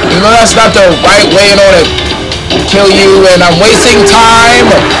 You know that's not the right way in order to kill you, and I'm wasting time.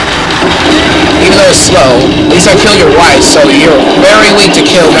 Even though it's slow, at least I kill your wife, so you're very weak to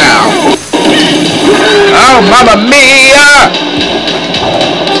kill now. Oh, mamma mia!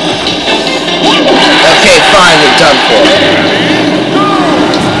 Okay, fine, you're done for.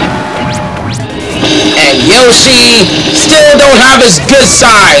 And Yoshi still don't have his good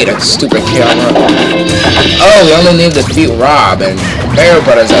side. Stupid camera. Oh, we only need to defeat Rob and Mario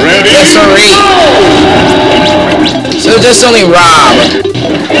Brothers. Yes, sorry. So just only Rob.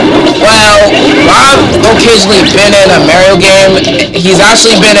 Well, Rob occasionally been in a Mario game. He's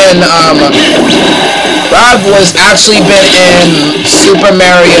actually been in, Rob was actually been in Super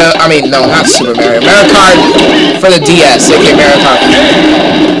Mario, no, not Super Mario, Mario Kart for the DS, aka Mario Kart,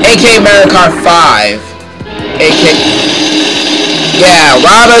 aka Mario Kart 5, aka, yeah,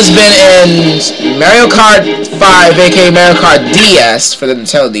 Rob has been in Mario Kart 5, aka Mario Kart DS for the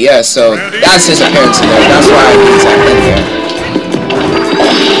Nintendo DS, so that's his appearance in there, that's why he's in here.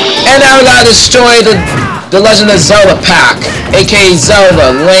 And now we gotta destroy the Legend of Zelda pack, aka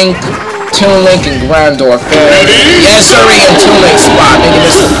Zelda, Link, Toon Link, and Grandorf. Yes, sir, and Toon Link spot, making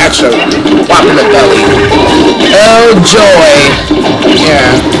this an extra whop in the belly. Oh, joy.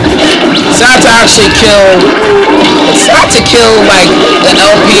 Yeah. It's not to actually kill, like, the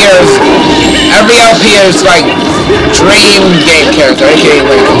LPers, every LPer's, like, dream game character, aka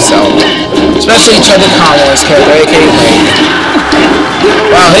Link himself. Especially Chucky Conway's character, aka Link.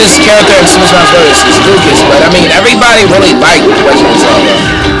 Well, his character in Super Smash Bros. Is Lucas, but I mean, everybody really liked Legend of Zelda.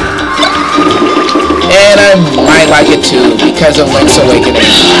 And I might like it too, because of Link's Awakening.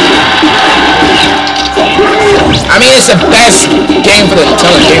 I mean, it's the best game for the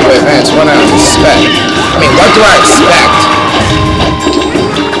Nintendo Game Boy Advance, what I expect. I mean, what do I expect?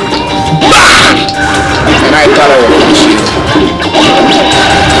 Bah! And I thought I would finish you.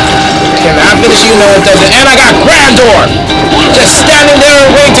 Can I finish you? No, it doesn't. And I got Grandorf! Just standing there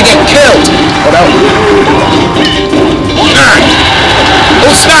waiting to get killed! Oh no. Alright.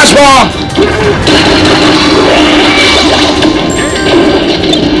 Oh, Smash Ball!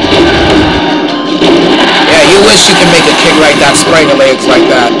 Yeah, you wish you could make a kick like that, spraying the legs like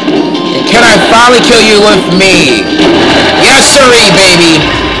that. And can I finally kill you with me? Yes, sirree, baby!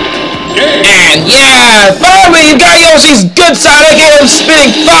 And yeah, finally you got Yoshi's good side, aka him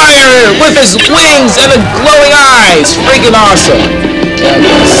spitting fire with his wings and the glowing eyes. Freaking awesome. Yeah,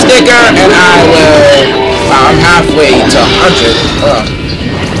 sticker, and I will... Wow, I way to 100.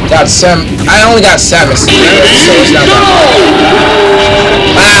 Got some. I only got 7, so it's not that hard.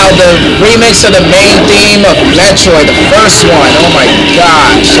 Wow, the remix of the main theme of Metroid, the first one. Oh my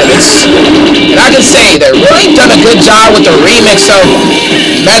gosh. And I can say they've really done a good job with the remix of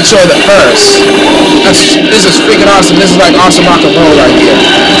Metroid the first. This is freaking awesome. This is like awesome rock and roll right here.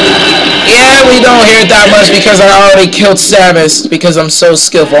 Yeah, we don't hear it that much because I already killed Samus because I'm so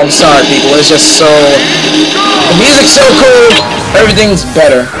skillful. I'm sorry, people. It's just so... The music's so cool. Everything's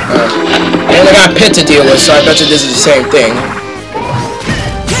better. And I got Pit to deal with, so I bet you this is the same thing.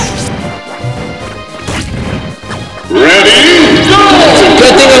 Ready, go!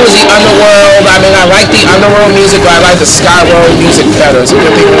 Good thing it was the Underworld. I mean, I like the Underworld music, but I like the Skyworld music better. It's a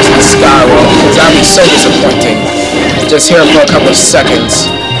good thing it was the Skyworld, because that would be so disappointing. Just here for a couple of seconds.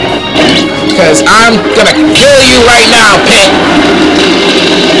 Because I'm gonna kill you right now, Pit!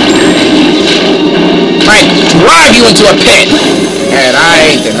 Might drive you into a pit! And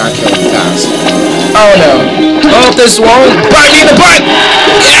I did not kill him fast. Oh no. Hope this won't bite me in the butt!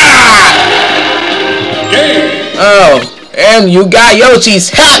 Yeah! Oh, and you got Yoshi's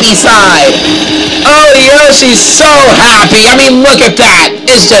happy side! Oh, Yoshi's so happy! I mean, look at that!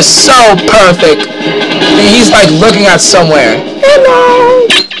 It's just so perfect! I mean, he's like looking at somewhere. Hello!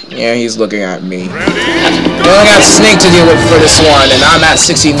 Yeah, he's looking at me. I only got Snake to deal with for this one, and I'm at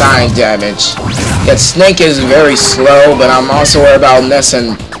 69 damage. Yet Snake is very slow, but I'm also worried about Ness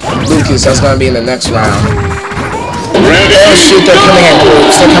and Lucas. That's going to be in the next round. Oh shoot, they're coming in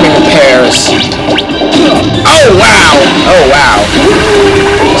groups. They're coming in pairs. Oh wow! Oh wow.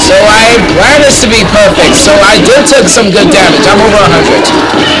 So I planned this to be perfect, so I did take some good damage. I'm over 100.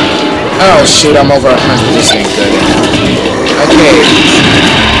 Oh shoot, I'm over 100. This ain't good. Okay.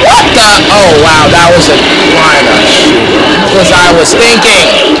 What the? Oh wow, that was a liner. What was I was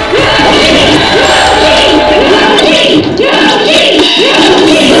thinking?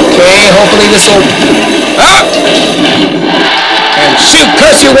 Okay, hopefully this will... Ah! And shoot,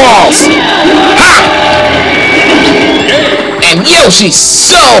 curse your walls! Ha! And Yoshi's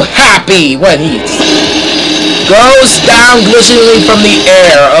so happy when he goes down glisteringly from the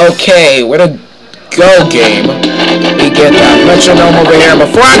air. Okay, where to go, game? We get that metronome over here.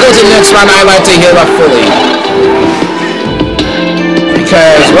 Before I go to the next round, I like to heal up fully.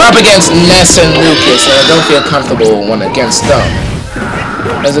 Because we're up against Ness and Lucas, and I don't feel comfortable when against them.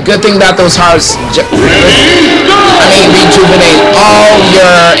 It's a good thing that those hearts, rejuvenate all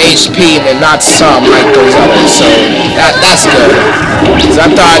your HP and not some like those others. So that's good. Because I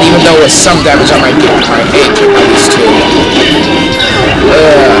thought even though with some damage I might get my 8 at least 2.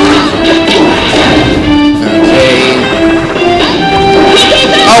 Okay.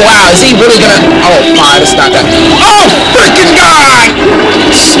 Oh wow, is he really gonna... Oh fine, it's not that... Oh freaking god!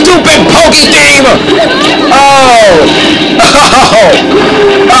 Stupid pokey game! Oh!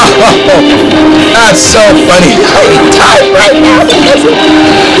 That's so funny. I died right now because of...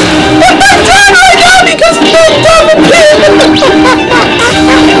 I died right now because of the double pin!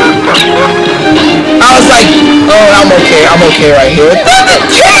 I was like, oh, I'm okay right here.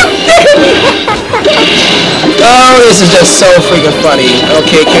 Oh, this is just so freaking funny.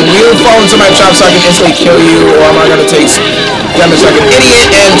 Okay, can you fall into my trap so I can instantly kill you, or am I gonna take damage like an idiot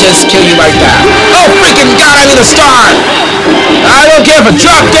and just kill you like that? Oh freaking god, I need a star! I don't care if I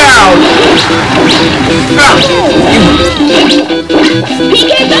drop down! Ah,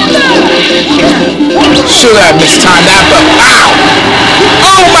 shoot, I mistimed that, but ow!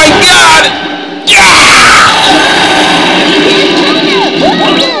 Oh my god! Yeah!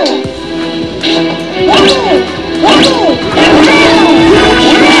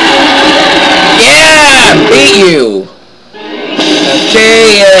 Yeah! Beat you!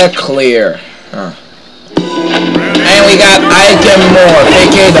 Okay, yeah, clear. Huh. And we got Item More,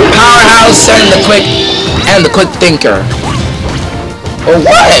 aka the powerhouse and the quick thinker. Oh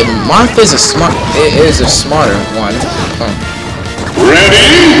what? Martha's it is a smarter one. Huh.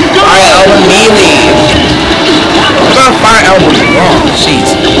 ready, go! Fire Elbow melee. I got Fire Elbow wrong. Jeez.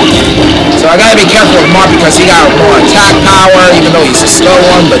 So I gotta be careful with Mark because he got more attack power, even though he's a slow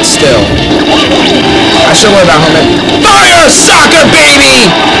one, but still. I should worry about him. Fire Soccer baby!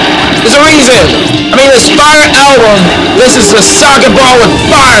 There's a reason. I mean, this Fire Album. This is the soccer ball with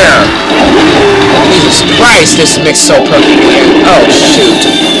fire. Jesus Christ, this mixed so perfectly. Oh shoot!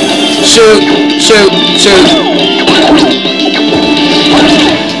 Shoot! Shoot! Shoot!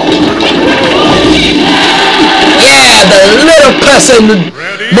 Yeah, the little person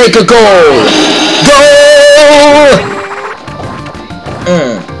make a goal. Goal!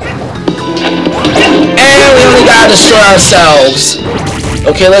 And we only gotta destroy ourselves.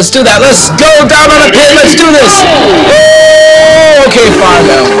 Okay, let's do that. Let's go down on the pit. Let's do this. Oh, okay, fine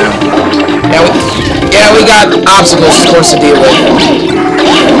now. Yeah, we got obstacles, of course, to deal with.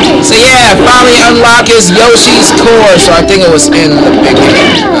 So yeah, finally unlock his Yoshi's core. So I think it was in the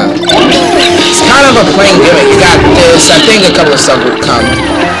beginning. It's kind of a plain gimmick. You got this. I think a couple of stuff will come.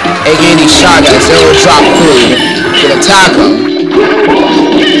 AKA these shotguns. They will drop food. You can attack them.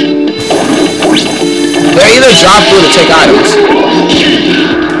 They either drop food or take items.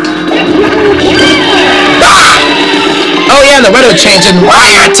 Ah! Oh yeah, and the weather changing. Why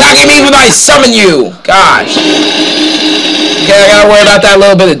are you attacking me when I summon you? Gosh. Okay, I gotta worry about that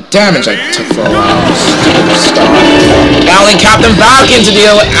little bit of damage I took for a while. Battling Captain Falcon to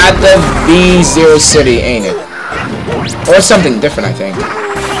deal at the V0 City, ain't it? Or something different, I think.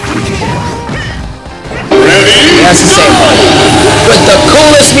 Yeah, it's the same one. With the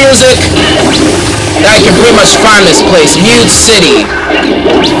coolest music that I can pretty much find this place, Mute City.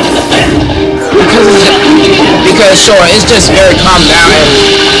 Because sure, it's just very calm down, and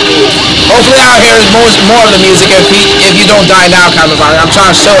hopefully out here is more of the music if you don't die now kind of vibe. I'm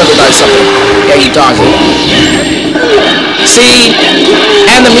trying to show everybody something. Yeah, you dodge it. See,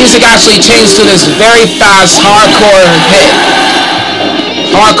 and the music actually changed to this very fast hardcore hit.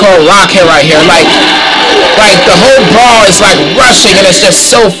 Hardcore rock hit right here. Like the whole brawl is like rushing, and it's just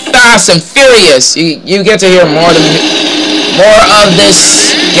so fast and furious. You get to hear more of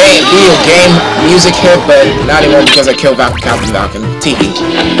this video game music hit, but not anymore because I killed Captain Falcon. Teehee.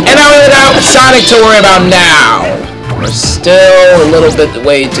 And now we got Sonic to worry about now. We're still a little bit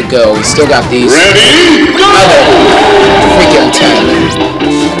way to go. We still got these other freaking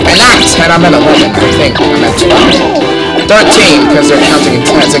 10. And not 10, I meant 11. I think I meant 12. 13, because they're counting in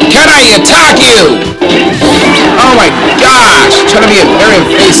 10. So can I attack you? Oh my gosh! Trying to be very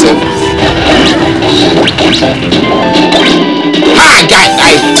invasive.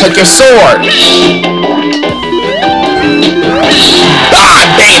 I took your sword. God,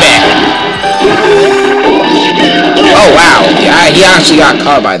 baby! Oh wow, yeah, he actually got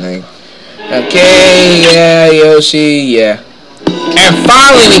caught by the thing. Okay, yeah, Yoshi, yeah. And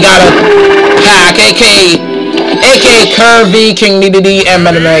finally we got a pack, aka Kirby, King Dedede, and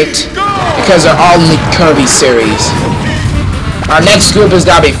Meta Knight, because they're all in the Kirby series. Our next group has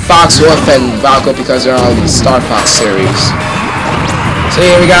got to be Fox, Wolf, and Valko because they're all in the Star Fox series. So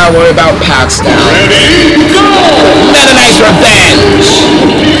here we gotta worry about packs now. Meta Knight's Revenge!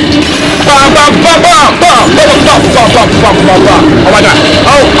 Oh my god. Oh,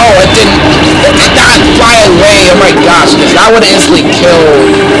 it did not fly away. Oh my gosh, because that would have instantly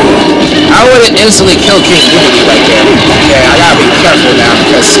killed. King Dedede right there. Okay, I gotta be careful now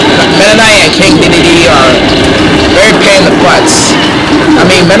because Meta Knight and King Dedede are very pain in the butts. I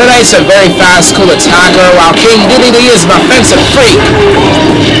mean, Meta Knight's a very fast, cool attacker, while King Dedede is an offensive freak.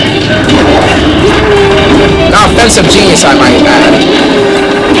 An offensive genius, I might add.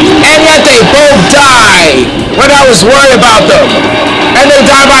 And yet they both die when I was worried about them. And they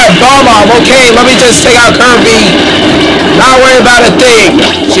die by a bomb. Okay, let me just take out Kirby. Not worry about a thing.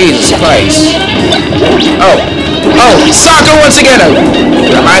 Jesus Christ. Oh, soccer once again.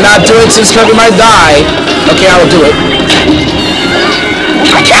 I might not do it since Kirby might die. Okay, I will do it.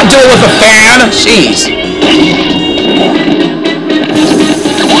 I can't do it with a fan. Jeez.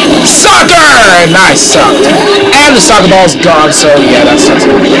 Soccer! Nice, sucked. And the soccer ball's gone, so yeah, that sucks.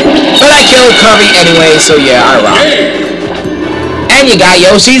 But I killed Kirby anyway, so yeah, I rock. And you got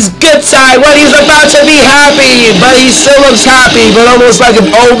Yoshi's good side when he's about to be happy, but he still looks happy, but almost like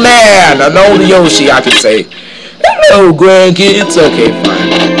an old man. An old Yoshi, I could say. Hello, grandkids. Okay, fine.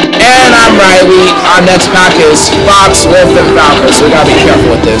 And I'm right, our next pack is Fox, Wolf, and Valko, so we gotta be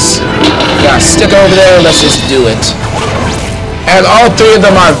careful with this. We gotta stick over there, let's just do it. And all three of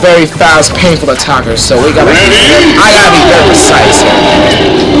them are very fast, painful attackers, so I gotta be very precise here.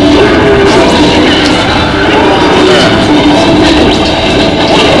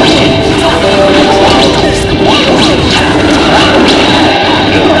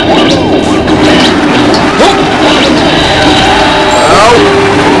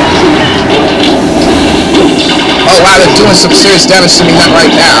 Oh wow, they're doing some serious damage to me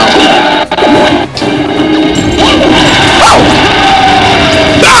right now.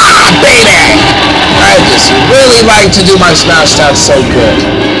 Baby! I just really like to do my smash stats so good.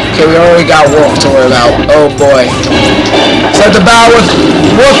 Okay, we already got Wolf to worry about. Oh boy. It's like the battle with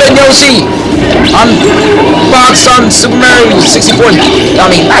Wolf and Yoshi on Fox on Super Mario 64. I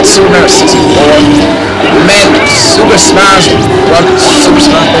mean, not Super Mario 64. Man, Super Smash Bros. Super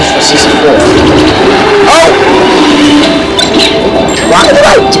Smash Bros. for 64. Oh! Why did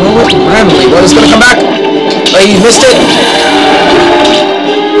I throw it randomly? What is gonna come back? Oh, you missed it?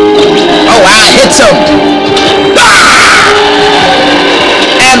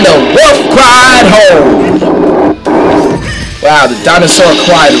 Wow, the dinosaur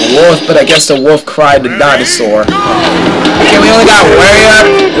cried wolf, but I guess the wolf cried the dinosaur. Okay, we only got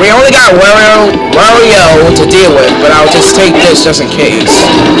Wario to deal with, but I'll just take this just in case.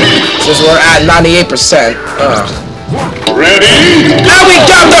 Since we're at 98%. Ready? And we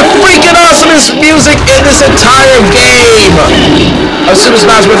got the freaking awesomest music in this entire game of Super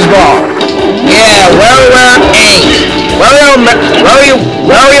Smash Bros. Brawl. Yeah, WarioWare Inc.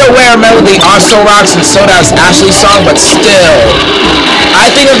 WarioWare Melody also rocks, and so does Ashley's song, but still, I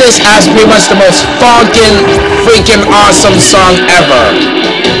think of this as pretty much the most funkin' freaking awesome song ever.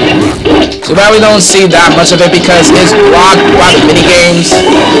 Too bad we don't see that much of it because it's blocked by the minigames.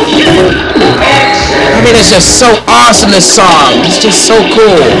 I mean, it's just so awesome, this song. It's just so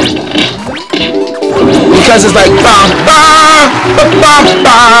cool. Because it's like ba ba ba ba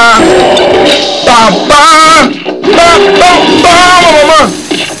ba ba ba ba ba ba.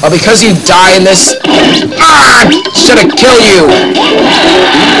 Oh, because you die in this, shoulda kill you.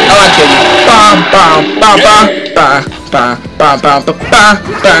 I like it. Ba ba ba ba ba ba ba ba ba ba ba.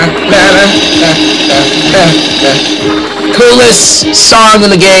 Coolest song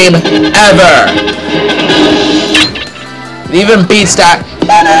in the game ever. It even beats that.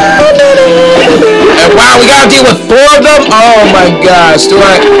 And wow, we gotta deal with 4 of them? Oh my gosh, do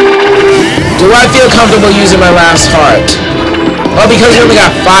I feel comfortable using my last heart? Well, because we only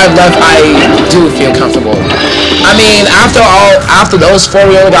got 5 left, I do feel comfortable. I mean, after those 4,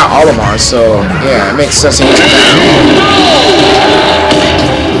 we only got Olimar, so yeah, it makes sense to use it now.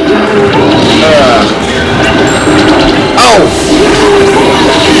 Oh!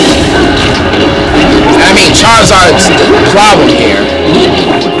 I mean, Charizard's the problem here.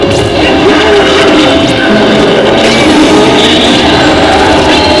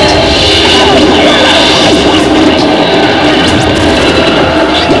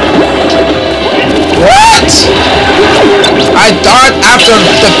 What? I thought after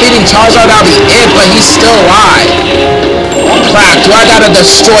defeating Charizard that would be it, but he's still alive. Crap, do I gotta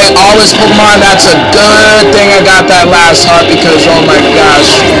destroy all his Pokemon? That's a good thing I got that last heart because, oh my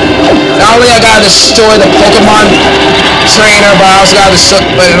gosh. Not only I gotta destroy the Pokemon trainer, but I also gotta destroy,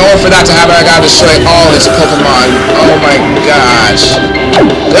 but in order for that to happen, I gotta destroy all his Pokemon. Oh my gosh.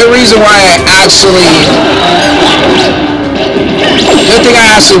 Good reason why I actually... Good thing I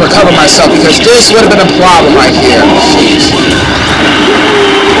actually recovered myself because this would have been a problem right here. Jeez.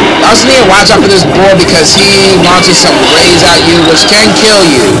 I also need to watch out for this boy because he launches some rays at you, which can kill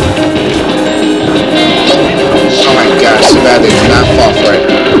you. Oh my gosh, too bad they did not fall for it.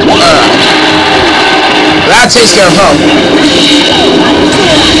 That takes care of him.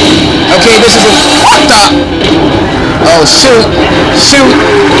 Okay, this is a... What the? Oh, shoot. Shoot.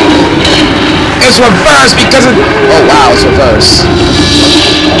 It's reversed because of... Oh, wow, it's reversed.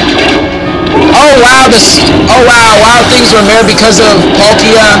 Oh, wow, wow, things were there because of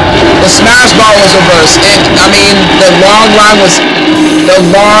Palkia. The Smash Ball was reversed. I mean, the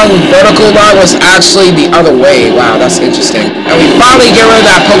long vertical line was actually the other way. Wow, that's interesting. And we finally get rid of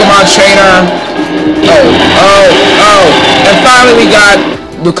that Pokemon trainer. And finally we got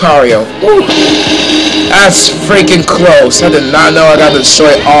Lucario. Ooh. That's freaking close. I did not know I got to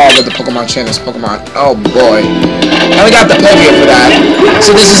destroy all of the Pokemon trainers Pokemon. Oh boy. And we got the Pokemon for that.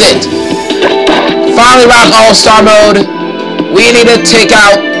 So this is it. Finally rock All-Star mode. We need to take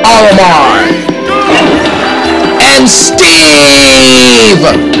out Olimar. And Steve!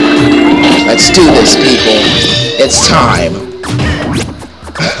 Let's do this, people. It's time.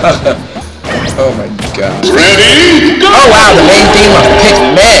 Oh my god. Ready? Go! Oh wow, the main theme of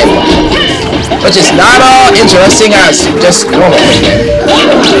Pikmin. Which is not all interesting as just normal Pikmin.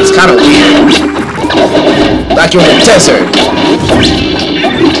 It's kind of weird. Like you're in the desert.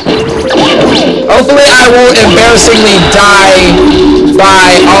 Hopefully I won't embarrassingly die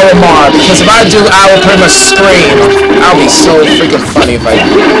by Olimar, because if I do, I will pretty much scream. That would be so freaking funny if I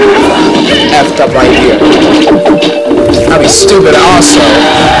effed up right here. That would be stupid also.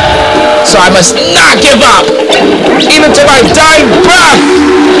 So I must not give up, even to my dying breath!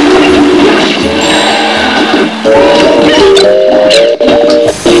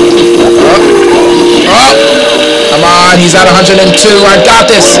 Come on, he's at 102, I got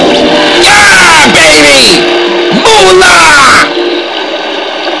this! Yeah, baby! Moolah!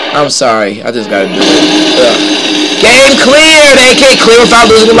 I'm sorry, I just gotta do it. Ugh. Game cleared! AK clear without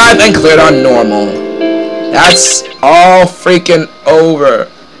losing a life and cleared on normal. That's all freaking over.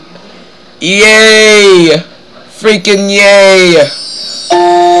 Yay! Freaking yay!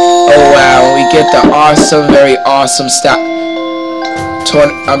 Oh wow, we get the awesome, very awesome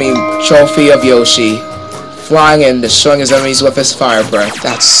trophy of Yoshi. Flying and destroying his enemies with his fire breath.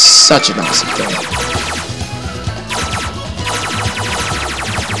 That's such an awesome thing.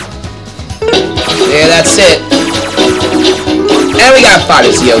 Yeah, that's it. And we got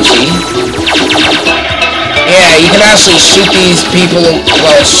Fighters Yoshi. Yeah, you can actually shoot these people,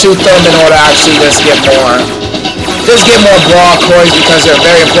 well, shoot them in order to actually just get more Brawl coins because they're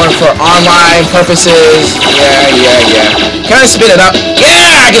very important for online purposes. Yeah. Can I speed it up?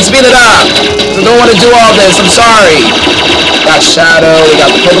 Yeah, I can speed it up. I don't want to do all this. I'm sorry. We got Shadow. We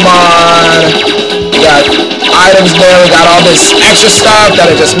got the Pokemon. We got items there. We got all this extra stuff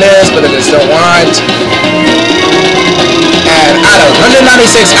that I just missed, but I just don't want. And out of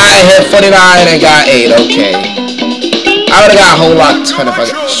 196, I hit 49 and got 8. Okay. I would have got a whole lot ton if I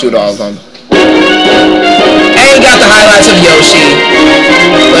could shoot all of them. And got the highlights of Yoshi.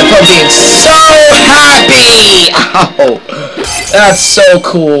 With him being so happy! Oh, that's so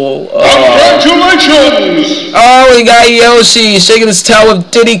cool. Congratulations! Oh, we got Yoshi shaking his tail with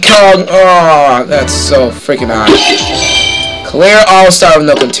Diddy Kong. Oh, that's so freaking hot. Clear All-Star with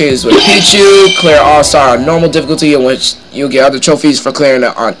no continues with Pichu. Clear All-Star on normal difficulty, in which you get other trophies for clearing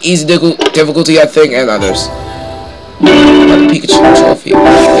it on easy difficulty, I think, and others. The Pikachu trophy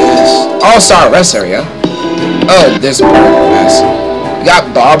is All-Star Rest Area. Oh, this mess. We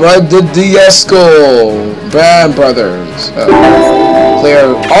got Barbara the Diesco. Brand Brothers.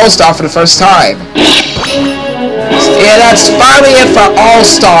 Clear All-Star for the first time. Yeah, that's finally it for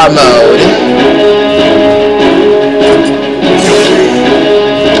All-Star mode.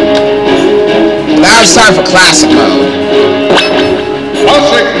 Now it's time for Classic mode.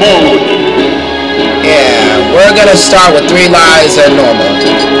 Classic mode. Yeah, we're gonna start with 3 lives and normal.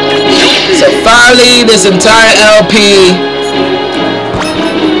 So finally, this entire LP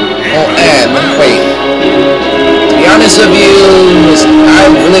will end. Wait. To be honest with you, I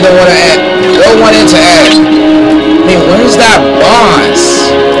really don't want to end. Don't want it to end. I mean, where's that boss?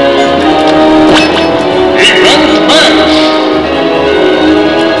 Event match.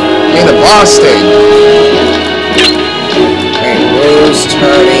 I mean, the boss thing. Wait, rules,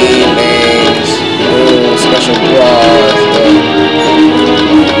 turning, names, rules, special brawls.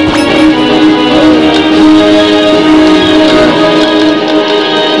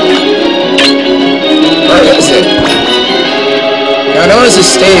 Where is it? Now, I know it's a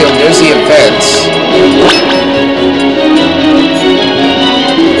stadium. There's the events.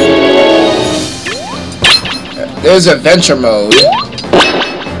 There's adventure mode.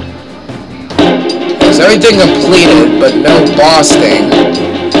 There's everything completed, but no boss thing.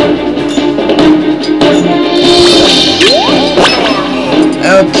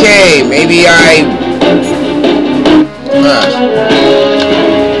 Okay, maybe I...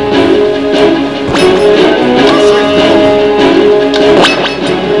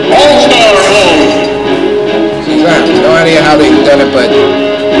 All-Star mode. I have no idea how they've done it, but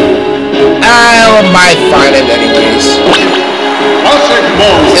I might find it anyways. Classic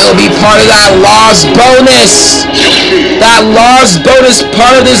mode. It'll be part of that lost bonus. That lost bonus,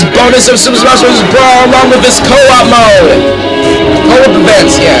 part of this bonus of Super Smash Bros. Brawl, along with this co-op mode. Co-op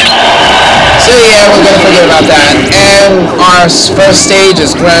events, yeah. So yeah, we're gonna forget about that. And our first stage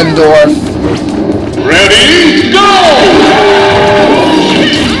is Grandorf. Ready, go!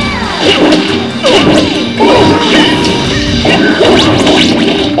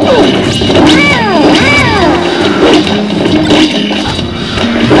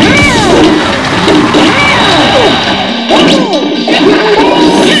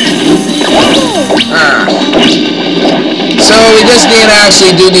 So we just need to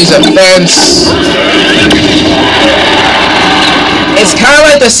actually do these events. It's kind of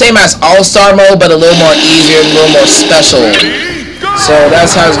like the same as All-Star mode, but a little more easier and a little more special. So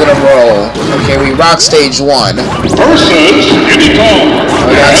that's how it's gonna roll. Okay, we rock stage 1. Versus Diddy Kong.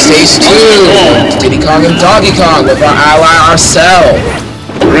 We got stage 2. Diddy Kong and Donkey Kong with our ally Arcel.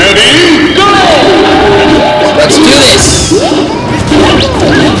 Ready, go! Let's do this.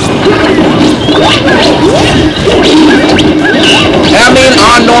 I mean,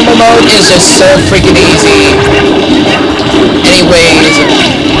 on normal mode is just so freaking easy. Anyways,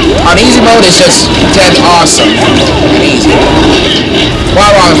 on easy mode it's just dead awesome and easy.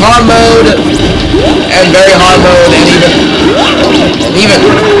 While on hard mode and very hard mode and even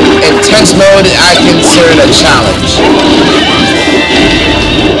intense mode, I consider it a challenge.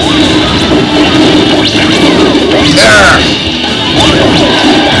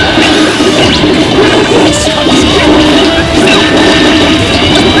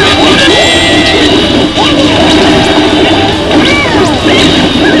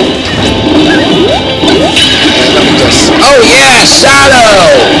 Oh yeah, Shadow!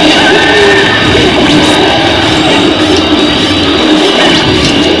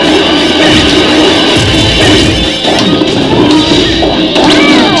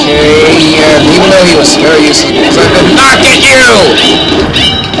 Okay, even though he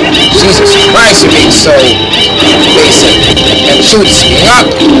nice of being so basic. And shoot, it's speeding up.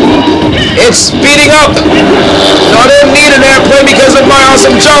 It's speeding up. So I didn't need an airplane because of my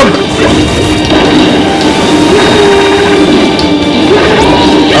awesome jump.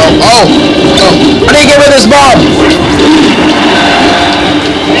 Oh. I need to get rid of this bomb.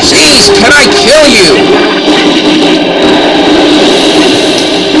 Jeez, can I kill you?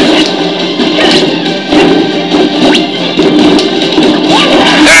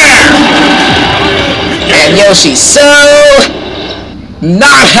 And Yoshi's so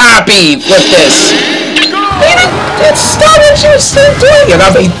not happy with this. It started, she was still doing it.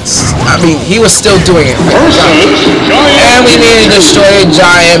 I mean, he was still doing it. And we need to destroy a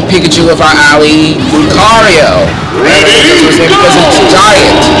giant Pikachu with our ally Lucario. Because it's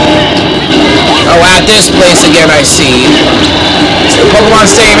giant. Oh, at this place again, I see. So Pokemon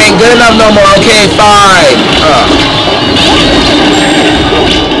Stadium ain't good enough no more. Okay, fine.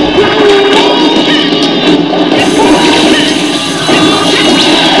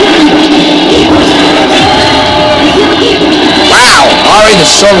 Wow, already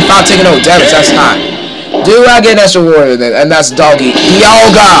destroyed without taking no damage. That's hot. Do I get an extra warrior then? And that's Doggy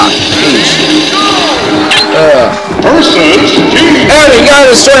Yoga. And we gotta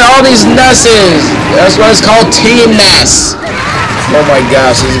destroy all these nesses. That's what it's called, Team Ness. Oh my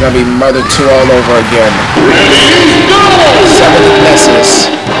gosh, this is gonna be Mother 2 all over again. 7 nesses.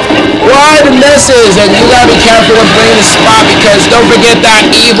 Why the nesses? And you gotta be careful when playing the spot because don't forget that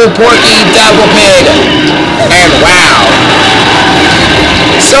evil Porky Devil Pig. And wow.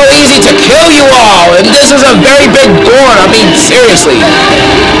 So easy to kill you all, and this is a very big door. I mean, seriously.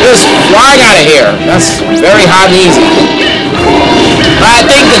 Just flying out of here. That's very hot and easy. But I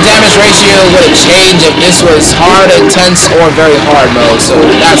think the damage ratio would have changed if this was hard, intense, or very hard mode, so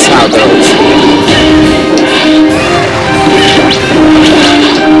that's how it goes.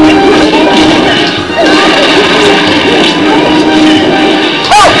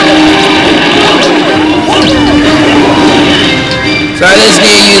 So I just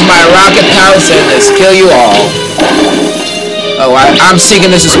need to use my rocket pounce and just kill you all. Oh, I'm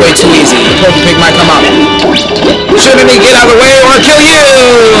thinking this is way too easy. The Pokemon Pig might come up. Shouldn't he get out of the way or kill you?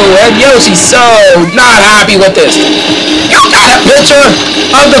 And Yoshi's so not happy with this. You got a picture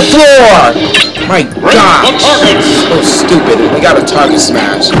of the floor. My gosh. So stupid. We got a target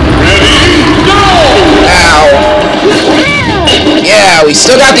smash. Ow. Yeah, we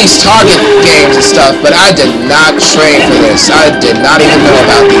still got these target games and stuff, but I did not train for this. I did not even know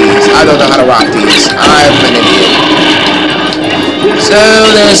about these. I don't know how to rock these. I'm an idiot. So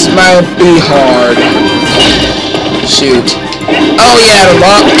this might be hard. Shoot. Oh yeah,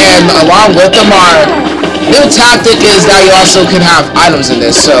 along with them, our new tactic is that you also can have items in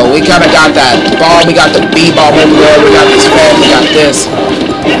this. So we kind of got that ball, we got the B-ball over there, we got this fan, we got this.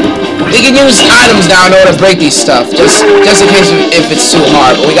 We can use items now in order to break these stuff, just in case if it's too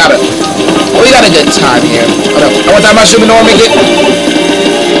hard. But we got a good time here. I want that mushroom in order to get.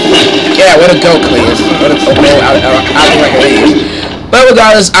 Yeah, way to go, Cleus. Acting like an idiot. But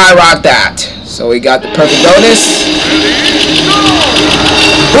regardless, I rock that. So we got the perfect bonus.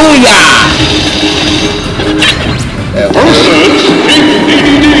 Booyah!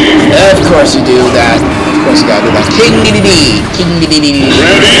 Of course you do that. Of course you gotta do that. King D. King D.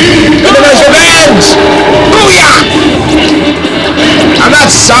 Universe Revenge! Booyah! I'm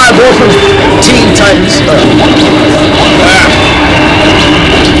not Cyborg from Teen Titans.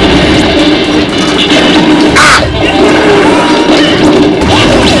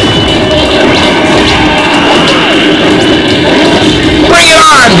 Bring it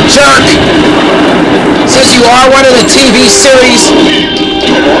on, jerk! Since you are one of the TV series.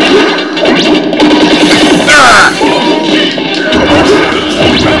 Yeah!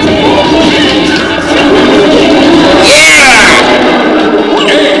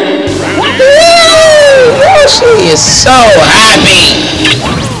 Yoshi is so happy.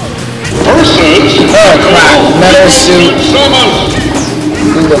 Oh crap, metal suit.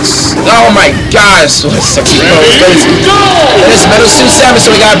 Who looks, oh my gosh, what a sexy pose. But it's metal suit 7,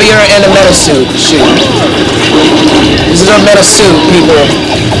 so we gotta be her in a metal suit. Shoot. This is our metal suit, people.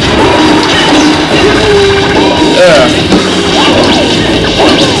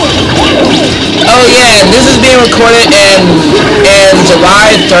 Oh yeah, this is being recorded in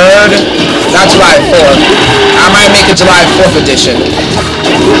July 3rd, not July 4th. I might make a July 4th edition.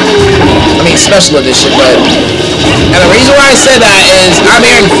 I mean special edition, but and the reason why I said that is I'm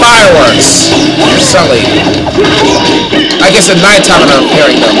hearing fireworks suddenly. I guess at nighttime I'm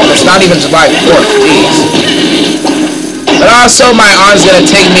hearing them. It's not even July 4th, geez. But also my aunt's gonna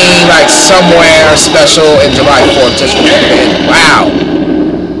take me like somewhere special in July 4th just for it. Wow.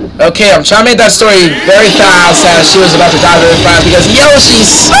 Okay, I'm trying to make that story very fast as she was about to die very fast because Yoshi's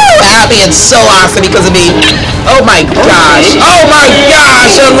so happy and so awesome because of me. Oh my gosh. Oh my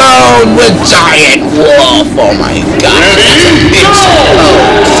gosh, alone with Giant Wolf. Oh my gosh. That's a big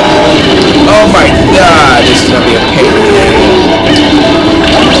oh my god, this is gonna be a pain in the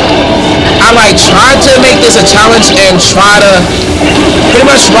I'm like trying to make this a challenge and try to pretty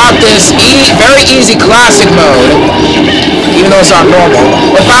much rock this very easy classic mode, even though it's not normal,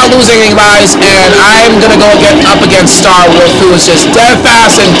 without losing any lives, and I'm gonna go up against Star Wolf, who is just dead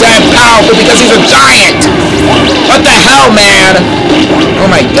fast and dead powerful because he's a giant! What the hell, man? Oh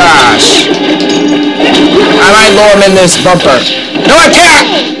my gosh. I might lure him in this bumper. No, I can't!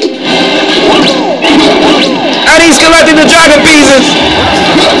 And he's collecting the dragon pieces!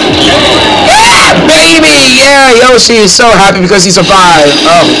 Yeah, baby! Yeah, Yoshi is so happy because he survived.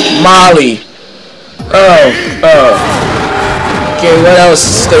 Oh, Molly. Oh. Okay, what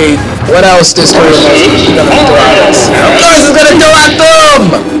else this story is gonna throw at us? Of course it's gonna throw at them!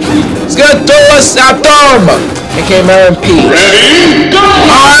 It's gonna throw us at them! Okay, Mary and Peach.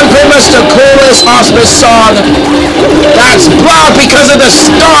 I'm pretty much the coolest, awesomest song that's blocked because of the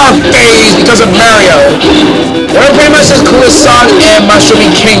star phase, because of Mario. We're pretty much the coolest song in Mushroom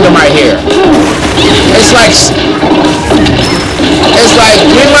Kingdom right here. It's like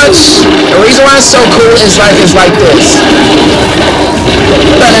pretty much the reason why it's so cool is like this. Like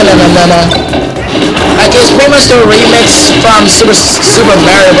it's pretty much the remix from Super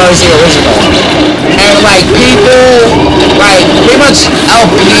Mario Bros. The original. And like people like pretty much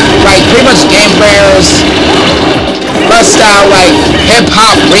pretty much game players bust out like hip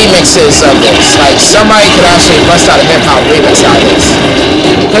hop remixes of this. Like somebody could actually bust out a hip hop remix out of this.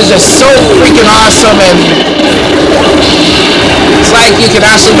 Because it's just so freaking awesome, and it's like you can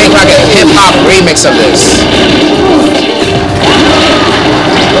actually make like a hip hop remix of this.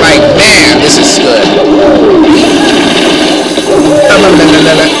 Like, man, this is good.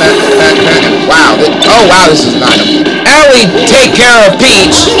 Wow. Oh wow, this is an item. And we take care of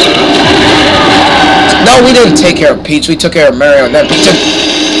Peach. No, we didn't take care of Peach. We took care of Mario and then Peach.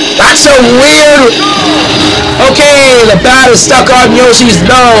 That's so weird. Okay, the bat is stuck on Yoshi's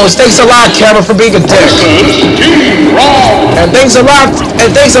nose. Thanks a lot, Camera, for being a dick. And thanks a lot,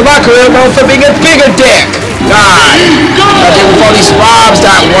 Karimo, for being a bigger dick. God. With all these robs,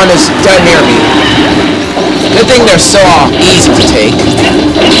 that one is dead near me. Good thing they're so easy to take.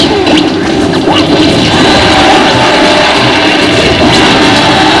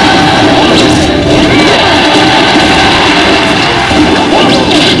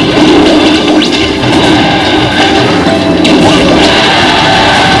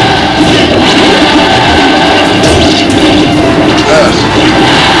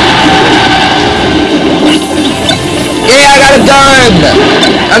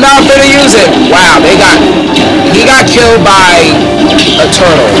 And now I'm gonna use it. Wow, he got killed by a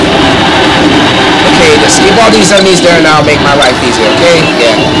turtle. Okay, just keep all these enemies there and I'll make my life easier, okay?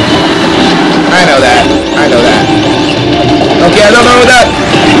 Yeah. I know that. Okay, I don't know that.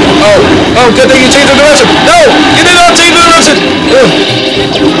 Oh, good thing you changed the direction. No, you did not change the direction.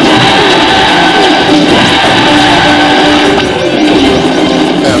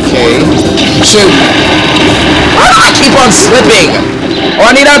 Okay. Shoot. Why do I keep on slipping? Oh,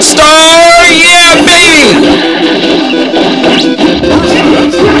 I need that star! Yeah, baby!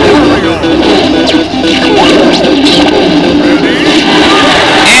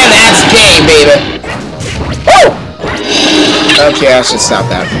 And that's game, baby. Oh! Okay, I should stop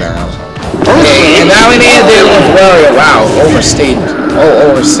that for now. Okay, and now we need to deal with Wario. Wow, overstayed.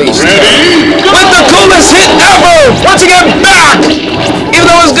 Overstayed. With the coolest hit ever! Once again, back! Even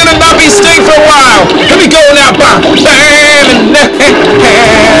though it's gonna not be staying for a while. Here we go now, back!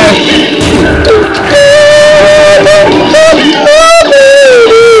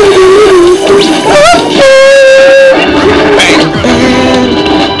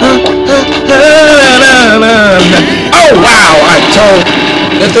 Oh wow,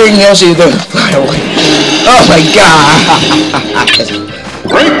 good thing Yoshi didn't fly away. Oh my god.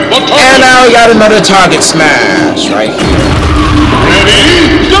 And now we got another target smash right here.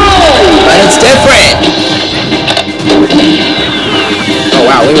 Ready, go! But it's different. Oh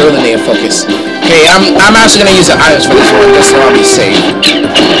wow, we really need to focus. Okay, I'm actually gonna use the items for this one, just so I'll be safe.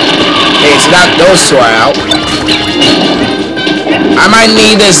 Okay, so those two are out. I might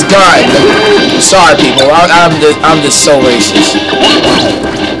need this gun. Sorry, people. I'm just so racist.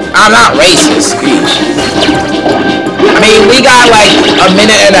 I'm not racist, Peach. I mean, we got like a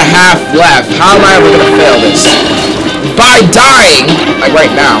minute and a half left. How am I ever gonna fail this? By dying, like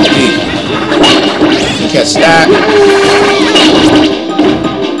right now, Peach. You catch that?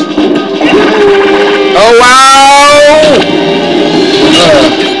 Oh, wow!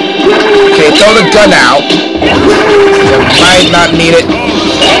 Okay, throw the gun out. I might not need it.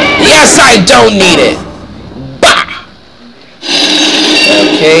 Yes, I don't need it. Bah!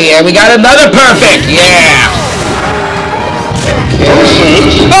 Okay, and we got another perfect. Yeah.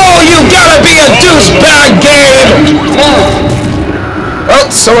 Okay. Oh, you gotta be a douchebag, game!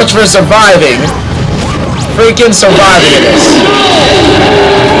 Well, so much for surviving. Freaking surviving this.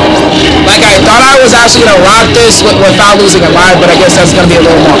 Like, I thought I was actually gonna rock this without losing a life, but I guess that's gonna be a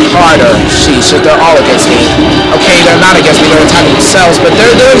little more harder. Sheesh, they're all against me. Okay, they're not against me, they're attacking themselves, but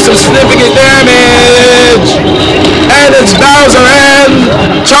they're doing some significant damage! And it's Bowser and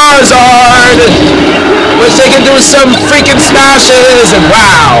Charizard! Which they can do some freaking smashes, and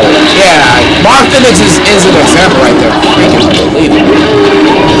wow! Yeah, Mark Phoenix is an example right there. Freaking unbelievable.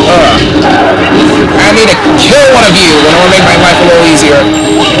 I need to kill one of you in order to make my life a little easier.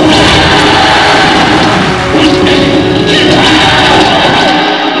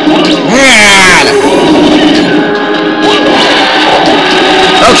 Man!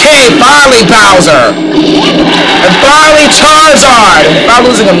 Okay, finally Bowser! And finally Charizard! Without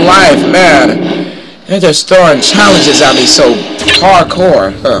losing a life, man. They're just throwing challenges at me so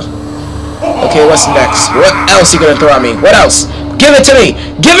hardcore. Huh. Okay, what's next? What else are you gonna throw at me? What else? Give it to me!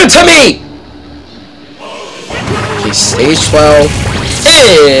 Give it to me! Okay, stage 12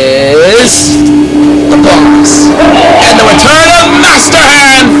 is the boss. And the return of Master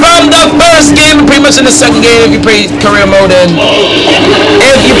Hand from the first game, pretty much in the second game if you play career mode and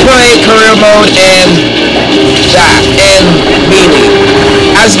that and Melee.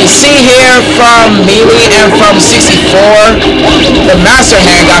 As you see here from Melee and from 64, the Master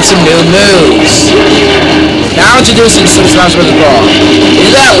Hand got some new moves. Now introducing Super Smash Bros. Brawl. You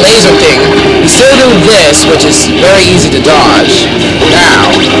do that laser thing. You still do this, which is very easy to dodge. Now,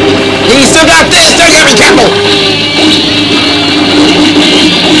 he still got this. Don't get me careful.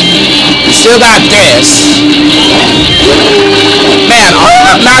 You still got this. Man,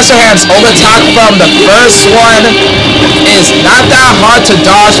 Master Hand's ult attack from the first one is not that hard to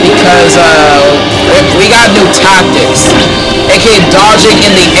dodge because we got new tactics. AKA dodging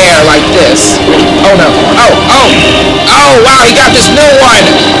in the air like this. Oh no. Oh wow, he got this new one.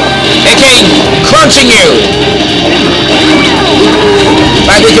 AKA crunching you.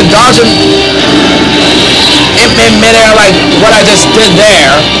 Like we can dodge him in midair like what I just did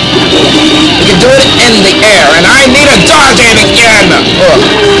there. We can do it in the air, and I need to dodge it again. What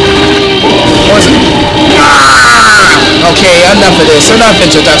was it? Okay, enough of this. Enough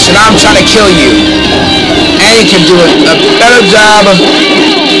introduction. I'm trying to kill you. And you can do a better job.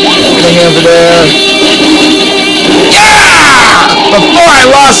 Get over there. Yeah! Before I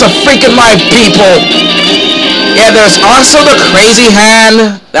lost a freaking life, people. Yeah, there's also the crazy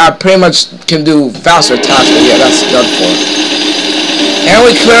hand that pretty much can do faster attacks, but yeah, that's done for. And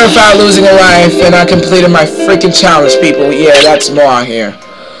we clarified losing a life, and I completed my freaking challenge, people. Yeah, that's more here.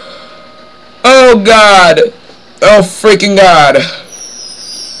 Oh god. Oh freaking god.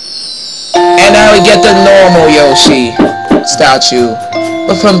 And now we get the normal Yoshi statue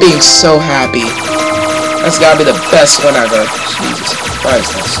with him being so happy. That's gotta be the best one ever. Jesus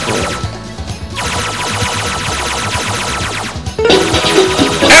Christ, that's cool.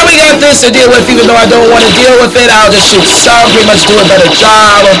 And we got this to deal with, even though I don't want to deal with it. I'll just shoot some, pretty much do a better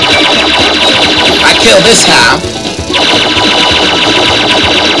job. I kill this half.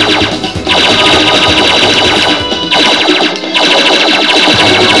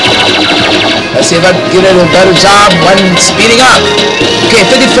 Let's see if I can get a better job when speeding up. Okay,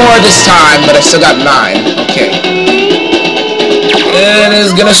 54 this time, but I still got 9. Okay. And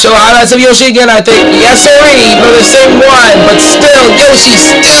it's gonna show highlights of Yoshi again, I think. Yes, sir, even though the same one, but still, Yoshi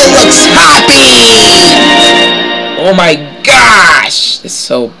still looks happy! Oh my gosh! It's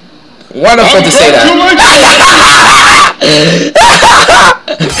so wonderful to say that.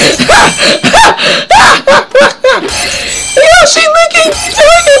 Yoshi licking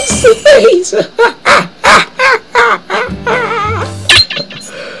Dragon's face!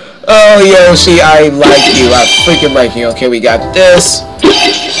 Oh, Yoshi, I like you. I freaking like you. Okay, we got this.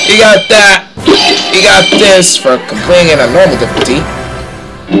 We got that. We got this for completing in a normal difficulty.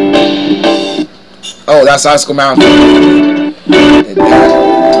 Oh, that's Icicle Mountain. Did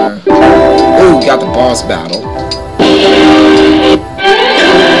that. Ooh, got the boss battle.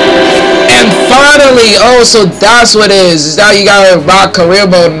 And finally, oh, so that's what it is now you gotta rock career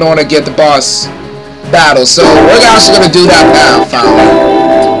mode in order to get the boss battle. So we're actually gonna do that now, finally.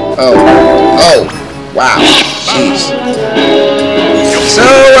 Oh, wow, jeez. So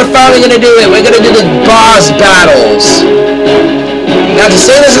we're finally gonna do it. We're gonna do the boss battles. Now to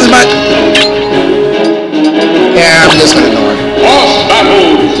say this is my Yeah, I'm just gonna ignore him. Boss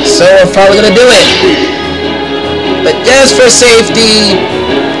battle. So we're probably gonna do it. But just for safety,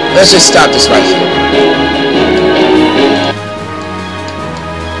 let's just stop this right here.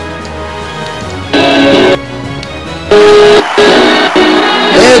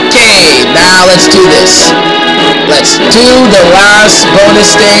 Okay, now let's do this. Let's do the last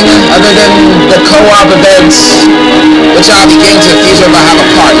bonus thing other than the co-op events, which I'll be getting to the future if I have a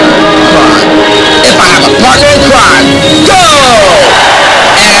partner in crime. If I have a partner in crime, go!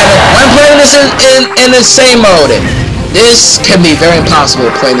 And when playing this in the same mode, this can be very impossible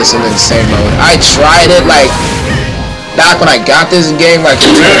playing this in the same mode. I tried it like back when I got this game, like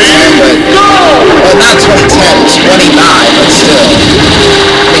in 2010, but well, not 2010, 29, but still.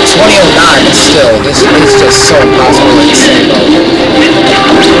 I mean 2009, but still, this is just so impossible in the same mode.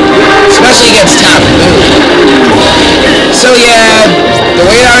 Especially against Taboo. So yeah, the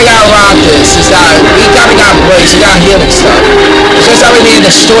way that we gotta rock this is that we kinda got breaks, we got healing stuff. It's just that we need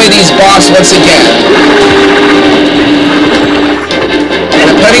to destroy these boss once again. And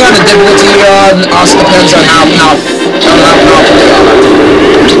depending on the difficulty you're on, also depends on how powerful they are.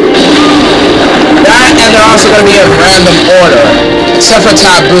 That, and they're also going to be in random order. Except for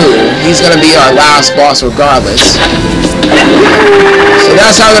Taboo, he's going to be our last boss regardless. So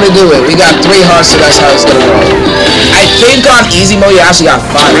that's how we're going to do it. We got 3 hearts, so that's how it's going to go. I think on easy mode you actually got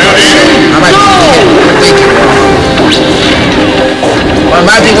 5 hearts. So I might be thinking wrong. Or it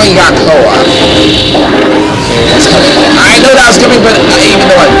might be when you got co-op. Okay, that's coming. I know that was coming, but even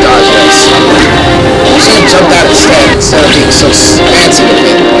though I dodged this. I should have jumped out instead of being so fancy with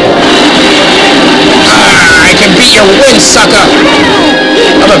it. I can beat your wind, sucker!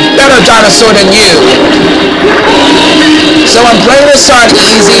 I'm a better dinosaur than you! So I'm playing this on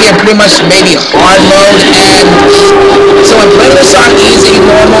easy and pretty much maybe hard mode, and so I'm playing this on easy,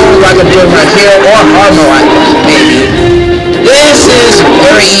 normal, like I'm doing right here, or hard mode, maybe. This is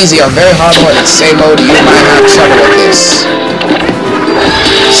very easy on very hard mode, in the same mode, you might have trouble with this.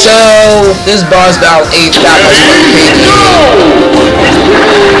 So, this boss battle ain't that much of a big deal.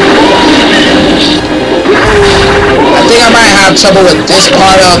 I think I might have trouble with this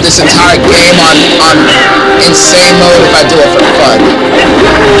part of this entire game on insane mode if I do it for fun.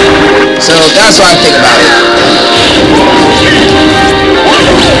 So, that's what I think about it.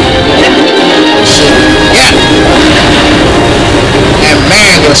 Yeah! And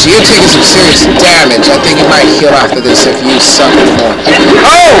man, Yoshi, you're taking some serious damage. I think you might heal after this if you suffer more.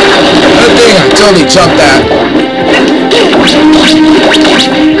 Oh! Another thing I totally jumped at.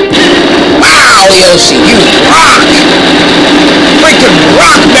 Wow, Yoshi, you rock! Freaking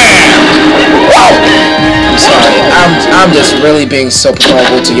rock, man! Whoa! I'm sorry, I'm just really being so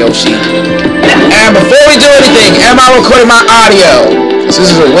vulnerable to Yoshi. And before we do anything, am I recording my audio? This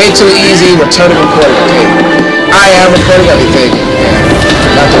is way too easy. Return to recording, okay? I am recording everything.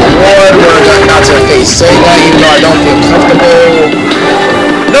 Got the reward, we're not to face Sega, even though I don't feel comfortable.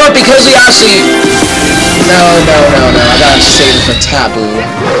 No, because we actually... No, I gotta save it for Taboo.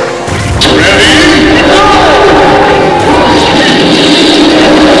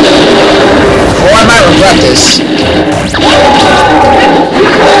 Or I might regret this.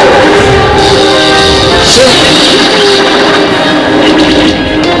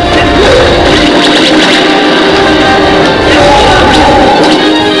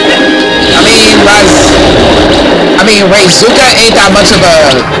 I mean, Reizuka ain't that much of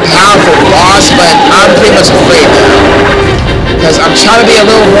a powerful boss, but I'm pretty much afraid now. Because I'm trying to be a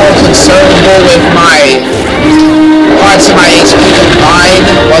little more conservative with my parts of my HP combined,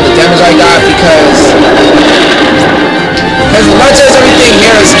 all the damage I got, because as much as everything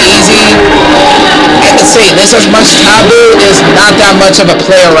here is easy, I can say this as much Taboo is not that much of a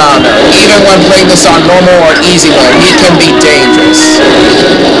play around her. Even when playing this on normal or easy mode, he can be dangerous.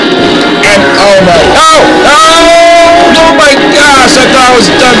 And oh no, oh my gosh, I thought I was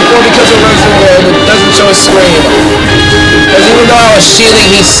done for because of Resident Evil. It doesn't show a screen. Because even though I was shielding,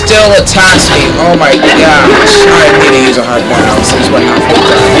 he still attacks me. Oh my gosh, I need to use a hard now since we're halfway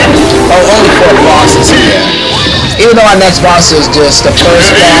done. Oh, only 4 bosses here. Even though our next boss is just the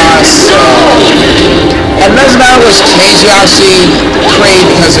first boss. And it doesn't matter which cage you actually create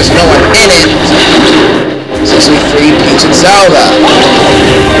because there's no one in it. Since we freed Peach and Zelda.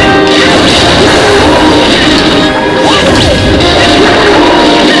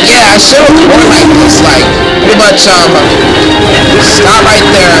 Yeah, I should record like this, like, pretty much, stop right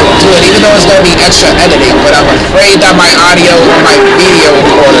there and do it, even though it's gonna be extra editing, but I'm afraid that my audio or my video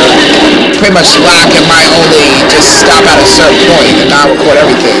recorder pretty much lack and might only just stop at a certain point and not record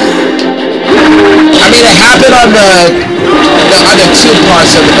everything. I mean, it happened on the other 2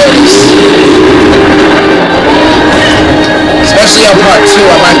 parts of the bonus. Especially on part 2,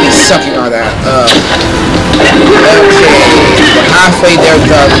 I might be sucking on that. Okay, we're halfway there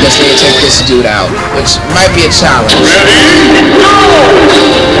done. We just need to take this dude out, which might be a challenge.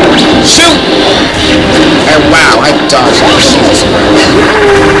 Shoot! And wow, I dodged it. Jesus Christ.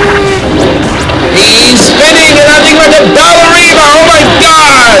 He's spinning and acting like a ballerina! Oh my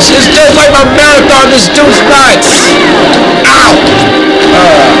gosh! It's just like my marathon. This dude's nuts! Ow!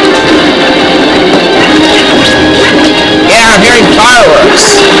 Yeah, I'm hearing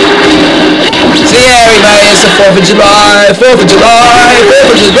fireworks. So yeah, everybody, it's the 4th of July, 4th of July,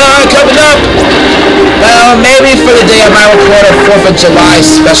 4th of July coming up. Well, maybe for the day I might record a 4th of July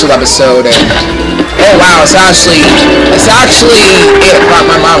special episode. And oh wow, it's actually 8 o'clock.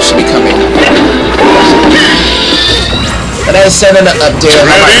 My mom should be coming. And I sent an update on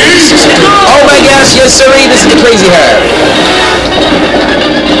my oh my gosh, yes sirree, this is the crazy hair.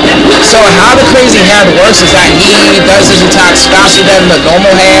 So how the crazy hand works is that he does his attacks faster than the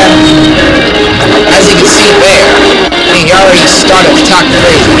normal hand. As you can see there, he already started attacking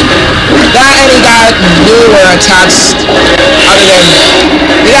crazy. That and he got newer attacks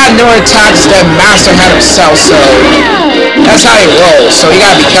than Master Hand himself, so that's how he rolls. So you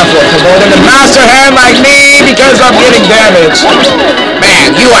gotta be careful of him more than the Master Hand like me because I'm getting damaged.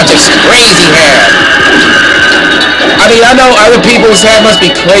 Man, you are just crazy hand. I mean, I know other people's head must be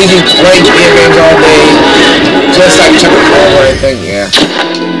crazy, playing video games all day, just like Chuck or anything, yeah.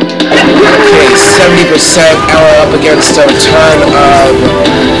 Okay, 70% error up against a turn of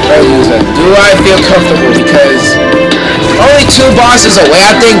user. Do I feel comfortable? Because only 2 bosses away,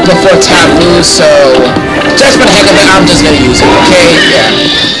 I think, before Taboo, so just for the heck of it, I'm just gonna use it, okay? Yeah.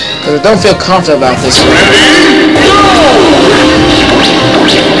 Because I don't feel confident about this one.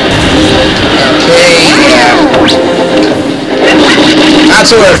 Okay, yeah.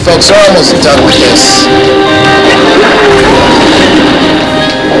 That's alright, folks. We're almost done with this.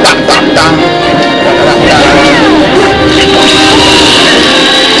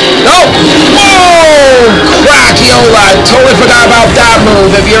 No! Whoa! Craciola! I totally forgot about that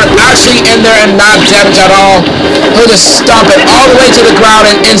move. If you're actually in there and not damaged at all, he'll just stomp it all the way to the ground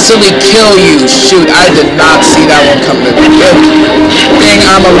and instantly kill you. Shoot, I did not see that one coming. Good thing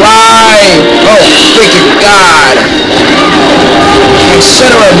I'm alive. Oh, freaking God. I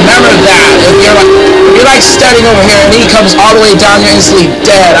should have remembered that. If you're like standing over here and he comes all the way down, you're instantly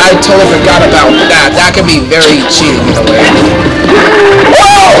dead. I totally forgot about that. That could be very cheating in a way.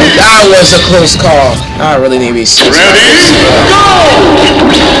 Whoa! That was a close call. I really need to be serious.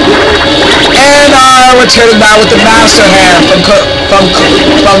 And we're turning back with the Master Hand from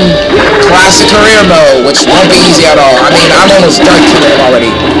Classic Career Mode, which won't be easy at all. I mean, I'm almost done killing him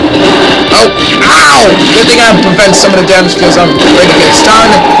already. Oh, ow! Good thing I prevent some of the damage because I'm ready to get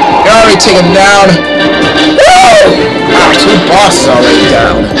stunned. You're already taken down. Whoa! Wow, 2 bosses already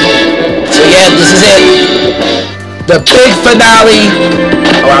down. So yeah, this is it. The big finale.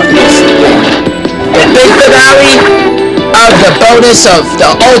 Oh, after this thing. The big finale of the bonus of the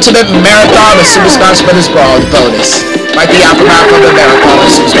Ultimate Marathon of Super Smash Bros. Brawl. The bonus. Like the aftermath of the Marathon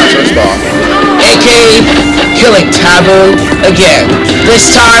of Super Smash Bros. Brawl. A.K.A. killing Taboo again.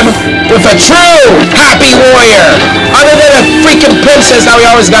 This time with a true happy warrior. Other than a freaking princess that we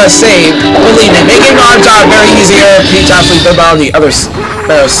always gotta save. Believe me, making our job very easier. Peach actually did on the other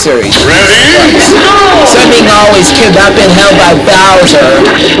series. Sending always kidnapped and held by Bowser.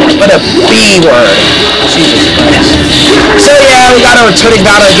 But a B word. Jesus Christ. So yeah, we got a returning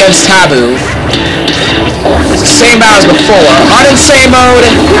battle against Taboo. It's the same battle as before. On insane mode,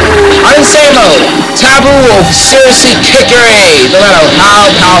 Taboo will seriously kick your A, no matter how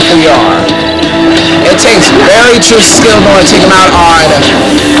powerful you are. It takes very true skill in order to take him out on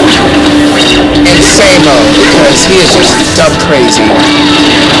insane mode, because he is just dumb crazy.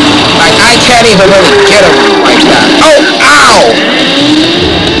 Like, I can't even really get him like that. Oh, ow!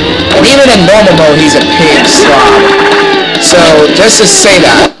 And even in normal mode, he's a pig slob. So, just to say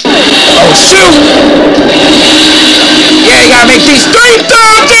that. Oh, shoot! Yeah, you gotta make these 3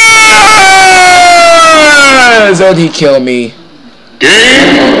 dodges! And he killed me.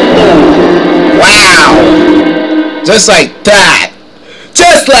 Wow! Just like that.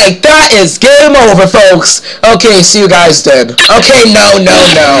 Just like that is game over, folks. Okay, see you guys then. Okay, no.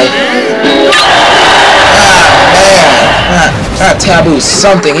 Ah, man. That Taboo's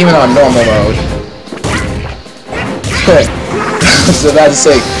something, even on normal mode. I was about to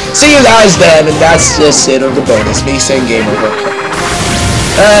say, see you guys then, and that's just it of the bonus. Me saying game over.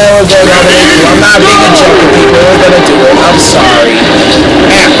 We're gonna do it. I'm not being a joke with people. We're gonna do it. I'm sorry.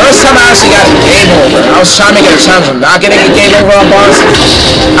 Man, first time I actually got a game over. I was trying to make it a challenge of not getting a game over on boss.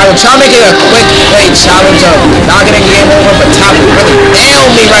 I would try making a quick play challenge of not getting game over, but Tabu really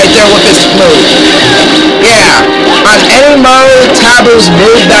nailed me right there with this move. Yeah, on any mode, Tabu's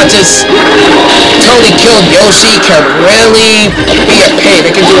move that just totally killed Yoshi can really be a pain.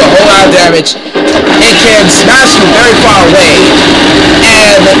 It can do a whole lot of damage. It can smash you very far away,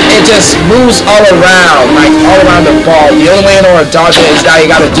 and it just moves all around, like all around the ball. The only way in order to dodge it is that you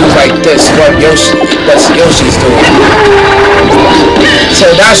gotta do like this, what Yoshi's doing.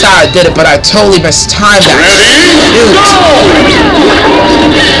 So that's how I did it, but I totally mistimed that. Shoot.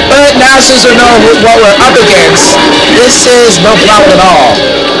 But now since we know what we're up against, this is no problem at all.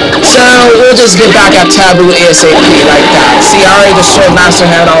 So we'll just get back at Taboo ASAP like that. See, I already destroyed Master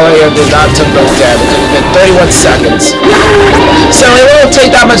Hand already and did not took no damage. It's been 31 seconds. So it won't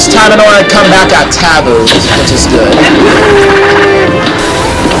take that much time in order to come back at Taboo, which is good.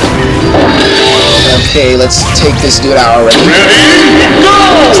 Okay, let's take this dude out already.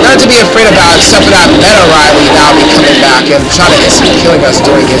 It's not to be afraid about, except for that Meta Riley that'll be coming back and trying to instantly killing us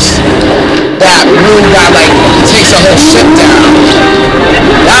doing his that move that like takes a whole ship down.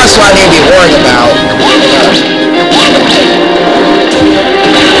 That's what I need to be worried about.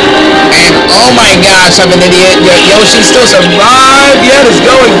 And oh my gosh, I'm an idiot. Yoshi still survived. Yeah, it's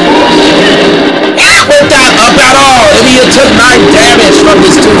going. Not with that up at all. I mean, it took 9 damage from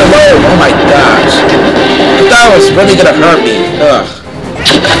this dude alone. Oh my gosh. I thought it was really gonna hurt me. Ugh.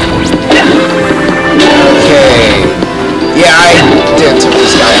 Okay. Yeah, I didn't take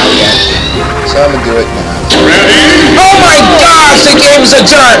this guy out yet. So I'm gonna do it now. Oh my gosh, the game's a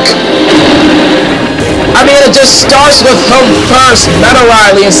jerk! I mean, it just starts with him first, Meta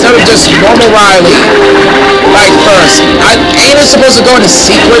Riley, instead of just normal Riley. Like first. Ain't it supposed to go in a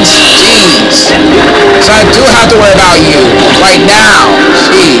sequence? Jeez. So I do have to worry about you. Right now.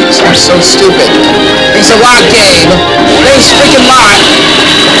 Jeez, I'm so stupid. Thanks a lot, game. Thanks freaking lot.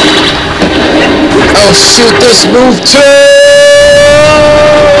 Oh shoot, this move too!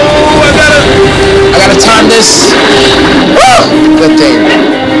 I gotta time this. Woo! Good thing.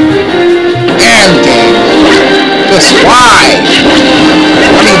 And game. Just why?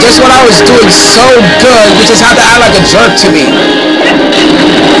 I mean, just when I was doing so good, you just had to act like a jerk to me.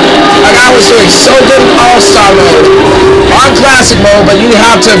 Like I was doing so good in All-Star mode, on Classic mode, but you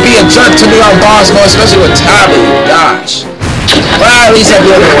have to be a jerk to me on Boss mode, especially with Taboo. Gosh. Well, at least I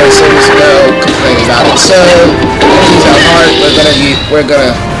do it anyway, so there's no complaining about it. So, use our heart. We're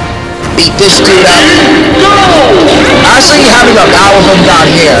gonna beat this dude up. Actually, having a battle with him down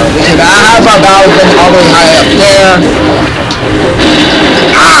here. We can have our battle with him all the way high up there.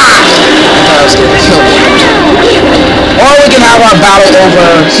 Ah! I thought I was gonna kill me. Or we can have our battle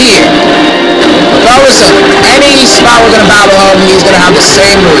over here. Regardless of any spot we're gonna battle him, he's gonna have the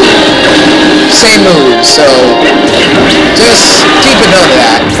same move. Same move, so just keep a note of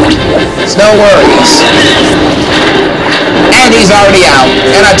that. It's no worries. And he's already out.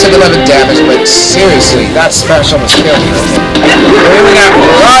 And I took 11 damage, but seriously, that special was killing me. Here we got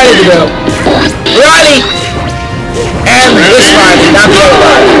Riley to go. Riley! And this Riley, not the other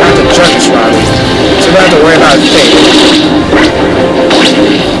Riley, not the Turkish Riley. So we don't have to worry about a thing.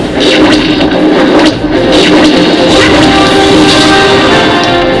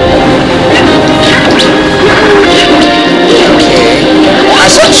 Okay. I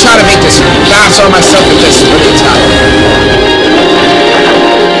should try to make this faster on myself with this really attack.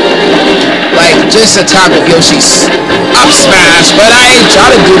 Like, just attack with Yoshi's up smash, but I ain't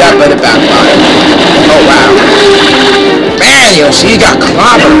trying to do that, but it backfired. Oh, wow. Man, Yoshi, you got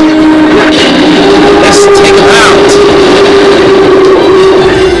clobbered. Let's take him out.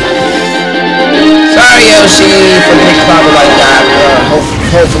 Sorry, Yoshi, for getting clobbered like that.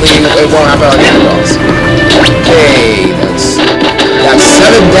 Hopefully, it won't happen on the other balls. Okay, that's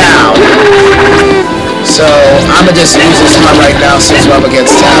 7 down. So, I'm gonna just use this time right now since we're up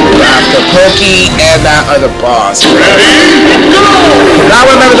against Taboo after Pokey and that other boss. Now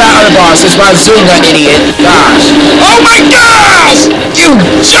remember that other boss, it's my Zunga, idiot. Gosh. Oh my gosh! You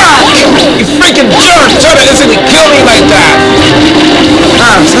jerk! You freaking jerk! Trying to instantly kill me like that!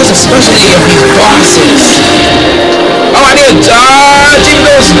 That's especially of these bosses. Oh, I need to dodge, even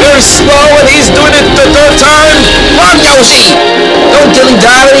though it's very slow and he's doing it the 3rd time. Run, Yoshi! Don't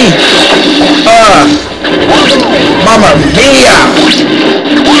dilly-dally! Mamma mia!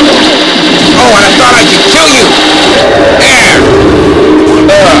 Oh, and I thought I could kill you! There!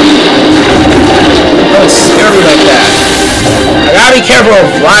 Don't scare me like that. I gotta be careful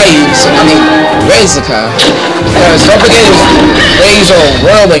of Ryu's, Reizeka. Because don't forget his laser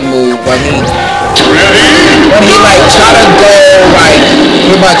whirling move when he like try to go like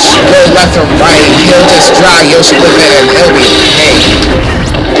pretty much go left or right, he'll just drag Yoshi with it and he'll be hey.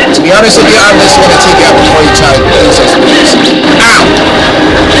 honest with you, I'm just gonna take you out before you try to use those moves. Ow!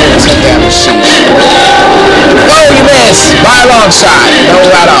 Some damage, sheesh. Oh, you missed! By a long shot. No,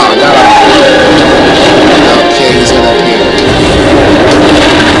 not on, not on. Okay, he's gonna appear.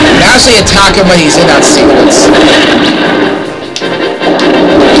 Now actually attack him when he's in that sequence.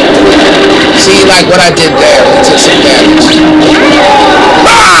 See, like what I did there, it took some damage.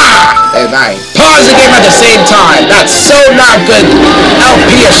 Ah! And I pause the game at the same time. That's so not good.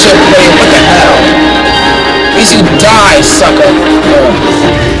 LP-ship play. What the hell? At least you die, sucker.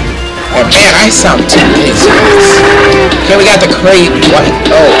 And man, I sound too pissed for this. Okay, we got the crate. What?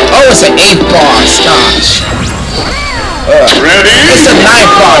 Oh, it's an 8th boss. Gosh. It's the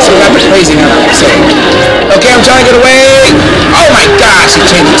 9th boss. So we got the crazy one I'm saying. Okay, I'm trying to get away. Oh my gosh, he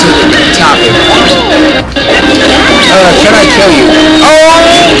changed it to the topic. Can I kill you? Oh,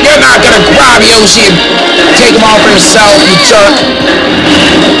 you're not gonna grab Yoshi and take him all for yourself, you jerk.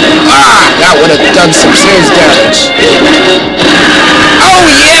 Ah, that would have done some serious damage. Oh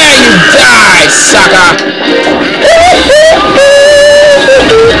yeah, you die, sucker.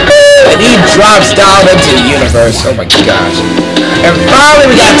 And he drops down into the universe. Oh my gosh. And finally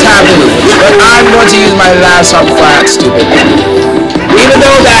we got Taboo, but I'm going to use my last on flat, stupid.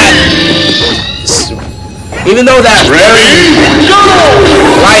 Even though that very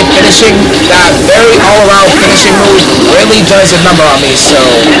light finishing, that very all-around finishing move really does a number on me, so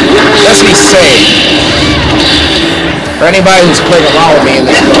let's be safe. For anybody who's playing along with me in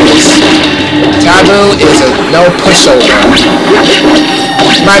this bonus, Taboo is a no pushover.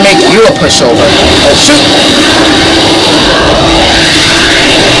 Might make you a pushover. Oh shoot!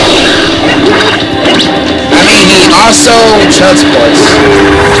 I mean, he also transports.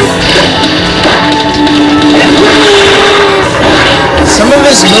 Some of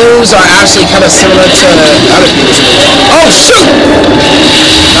his moves are actually kind of similar to other people's moves. Oh shoot!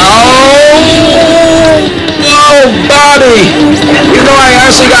 Oh, Bobby! You know I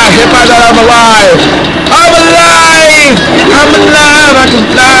actually got hit by that. I'm alive! I'm alive! I'm alive! I can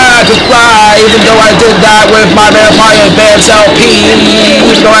fly! I can fly! Even though I did that with my Vampire Advance LP.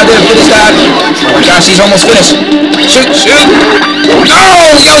 Even though I didn't finish that. Oh my gosh, he's almost finished. Shoot! Shoot! No!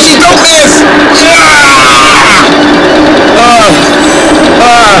 Yoshi, don't miss!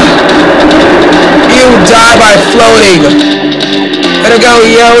 You die by floating. There we go,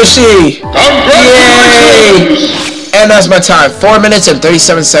 Yoshi! Yay! And that's my time. 4 minutes and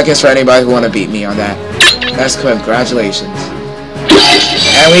 37 seconds for anybody who want to beat me on that. That's congratulations.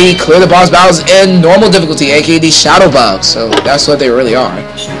 And we clear the boss battles in normal difficulty, aka the shadow bugs. So that's what they really are.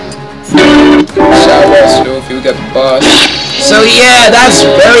 Shadow bugs, if you get the boss. So yeah, that's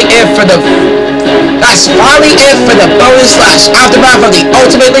finally it for the bonus / aftermath of the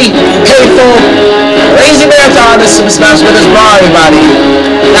ultimately painful crazy marathon of Super Smash Bros. Brawl, everybody.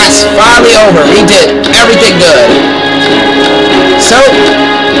 That's finally over. We did everything good. So,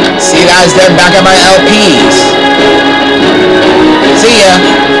 see you guys then back at my LPs. See ya.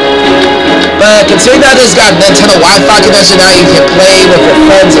 But considering that this got Nintendo Wi-Fi connection, now you can play with your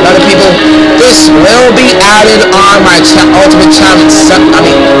friends and other people. This will be added on my Ultimate Challenge.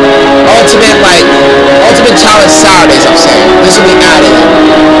 Ultimate Challenge Saturdays. I'm saying this will be added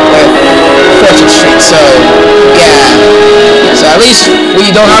with Fortune Street. So yeah. So at least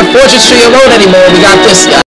we don't have Fortune Street alone anymore. We got this guy.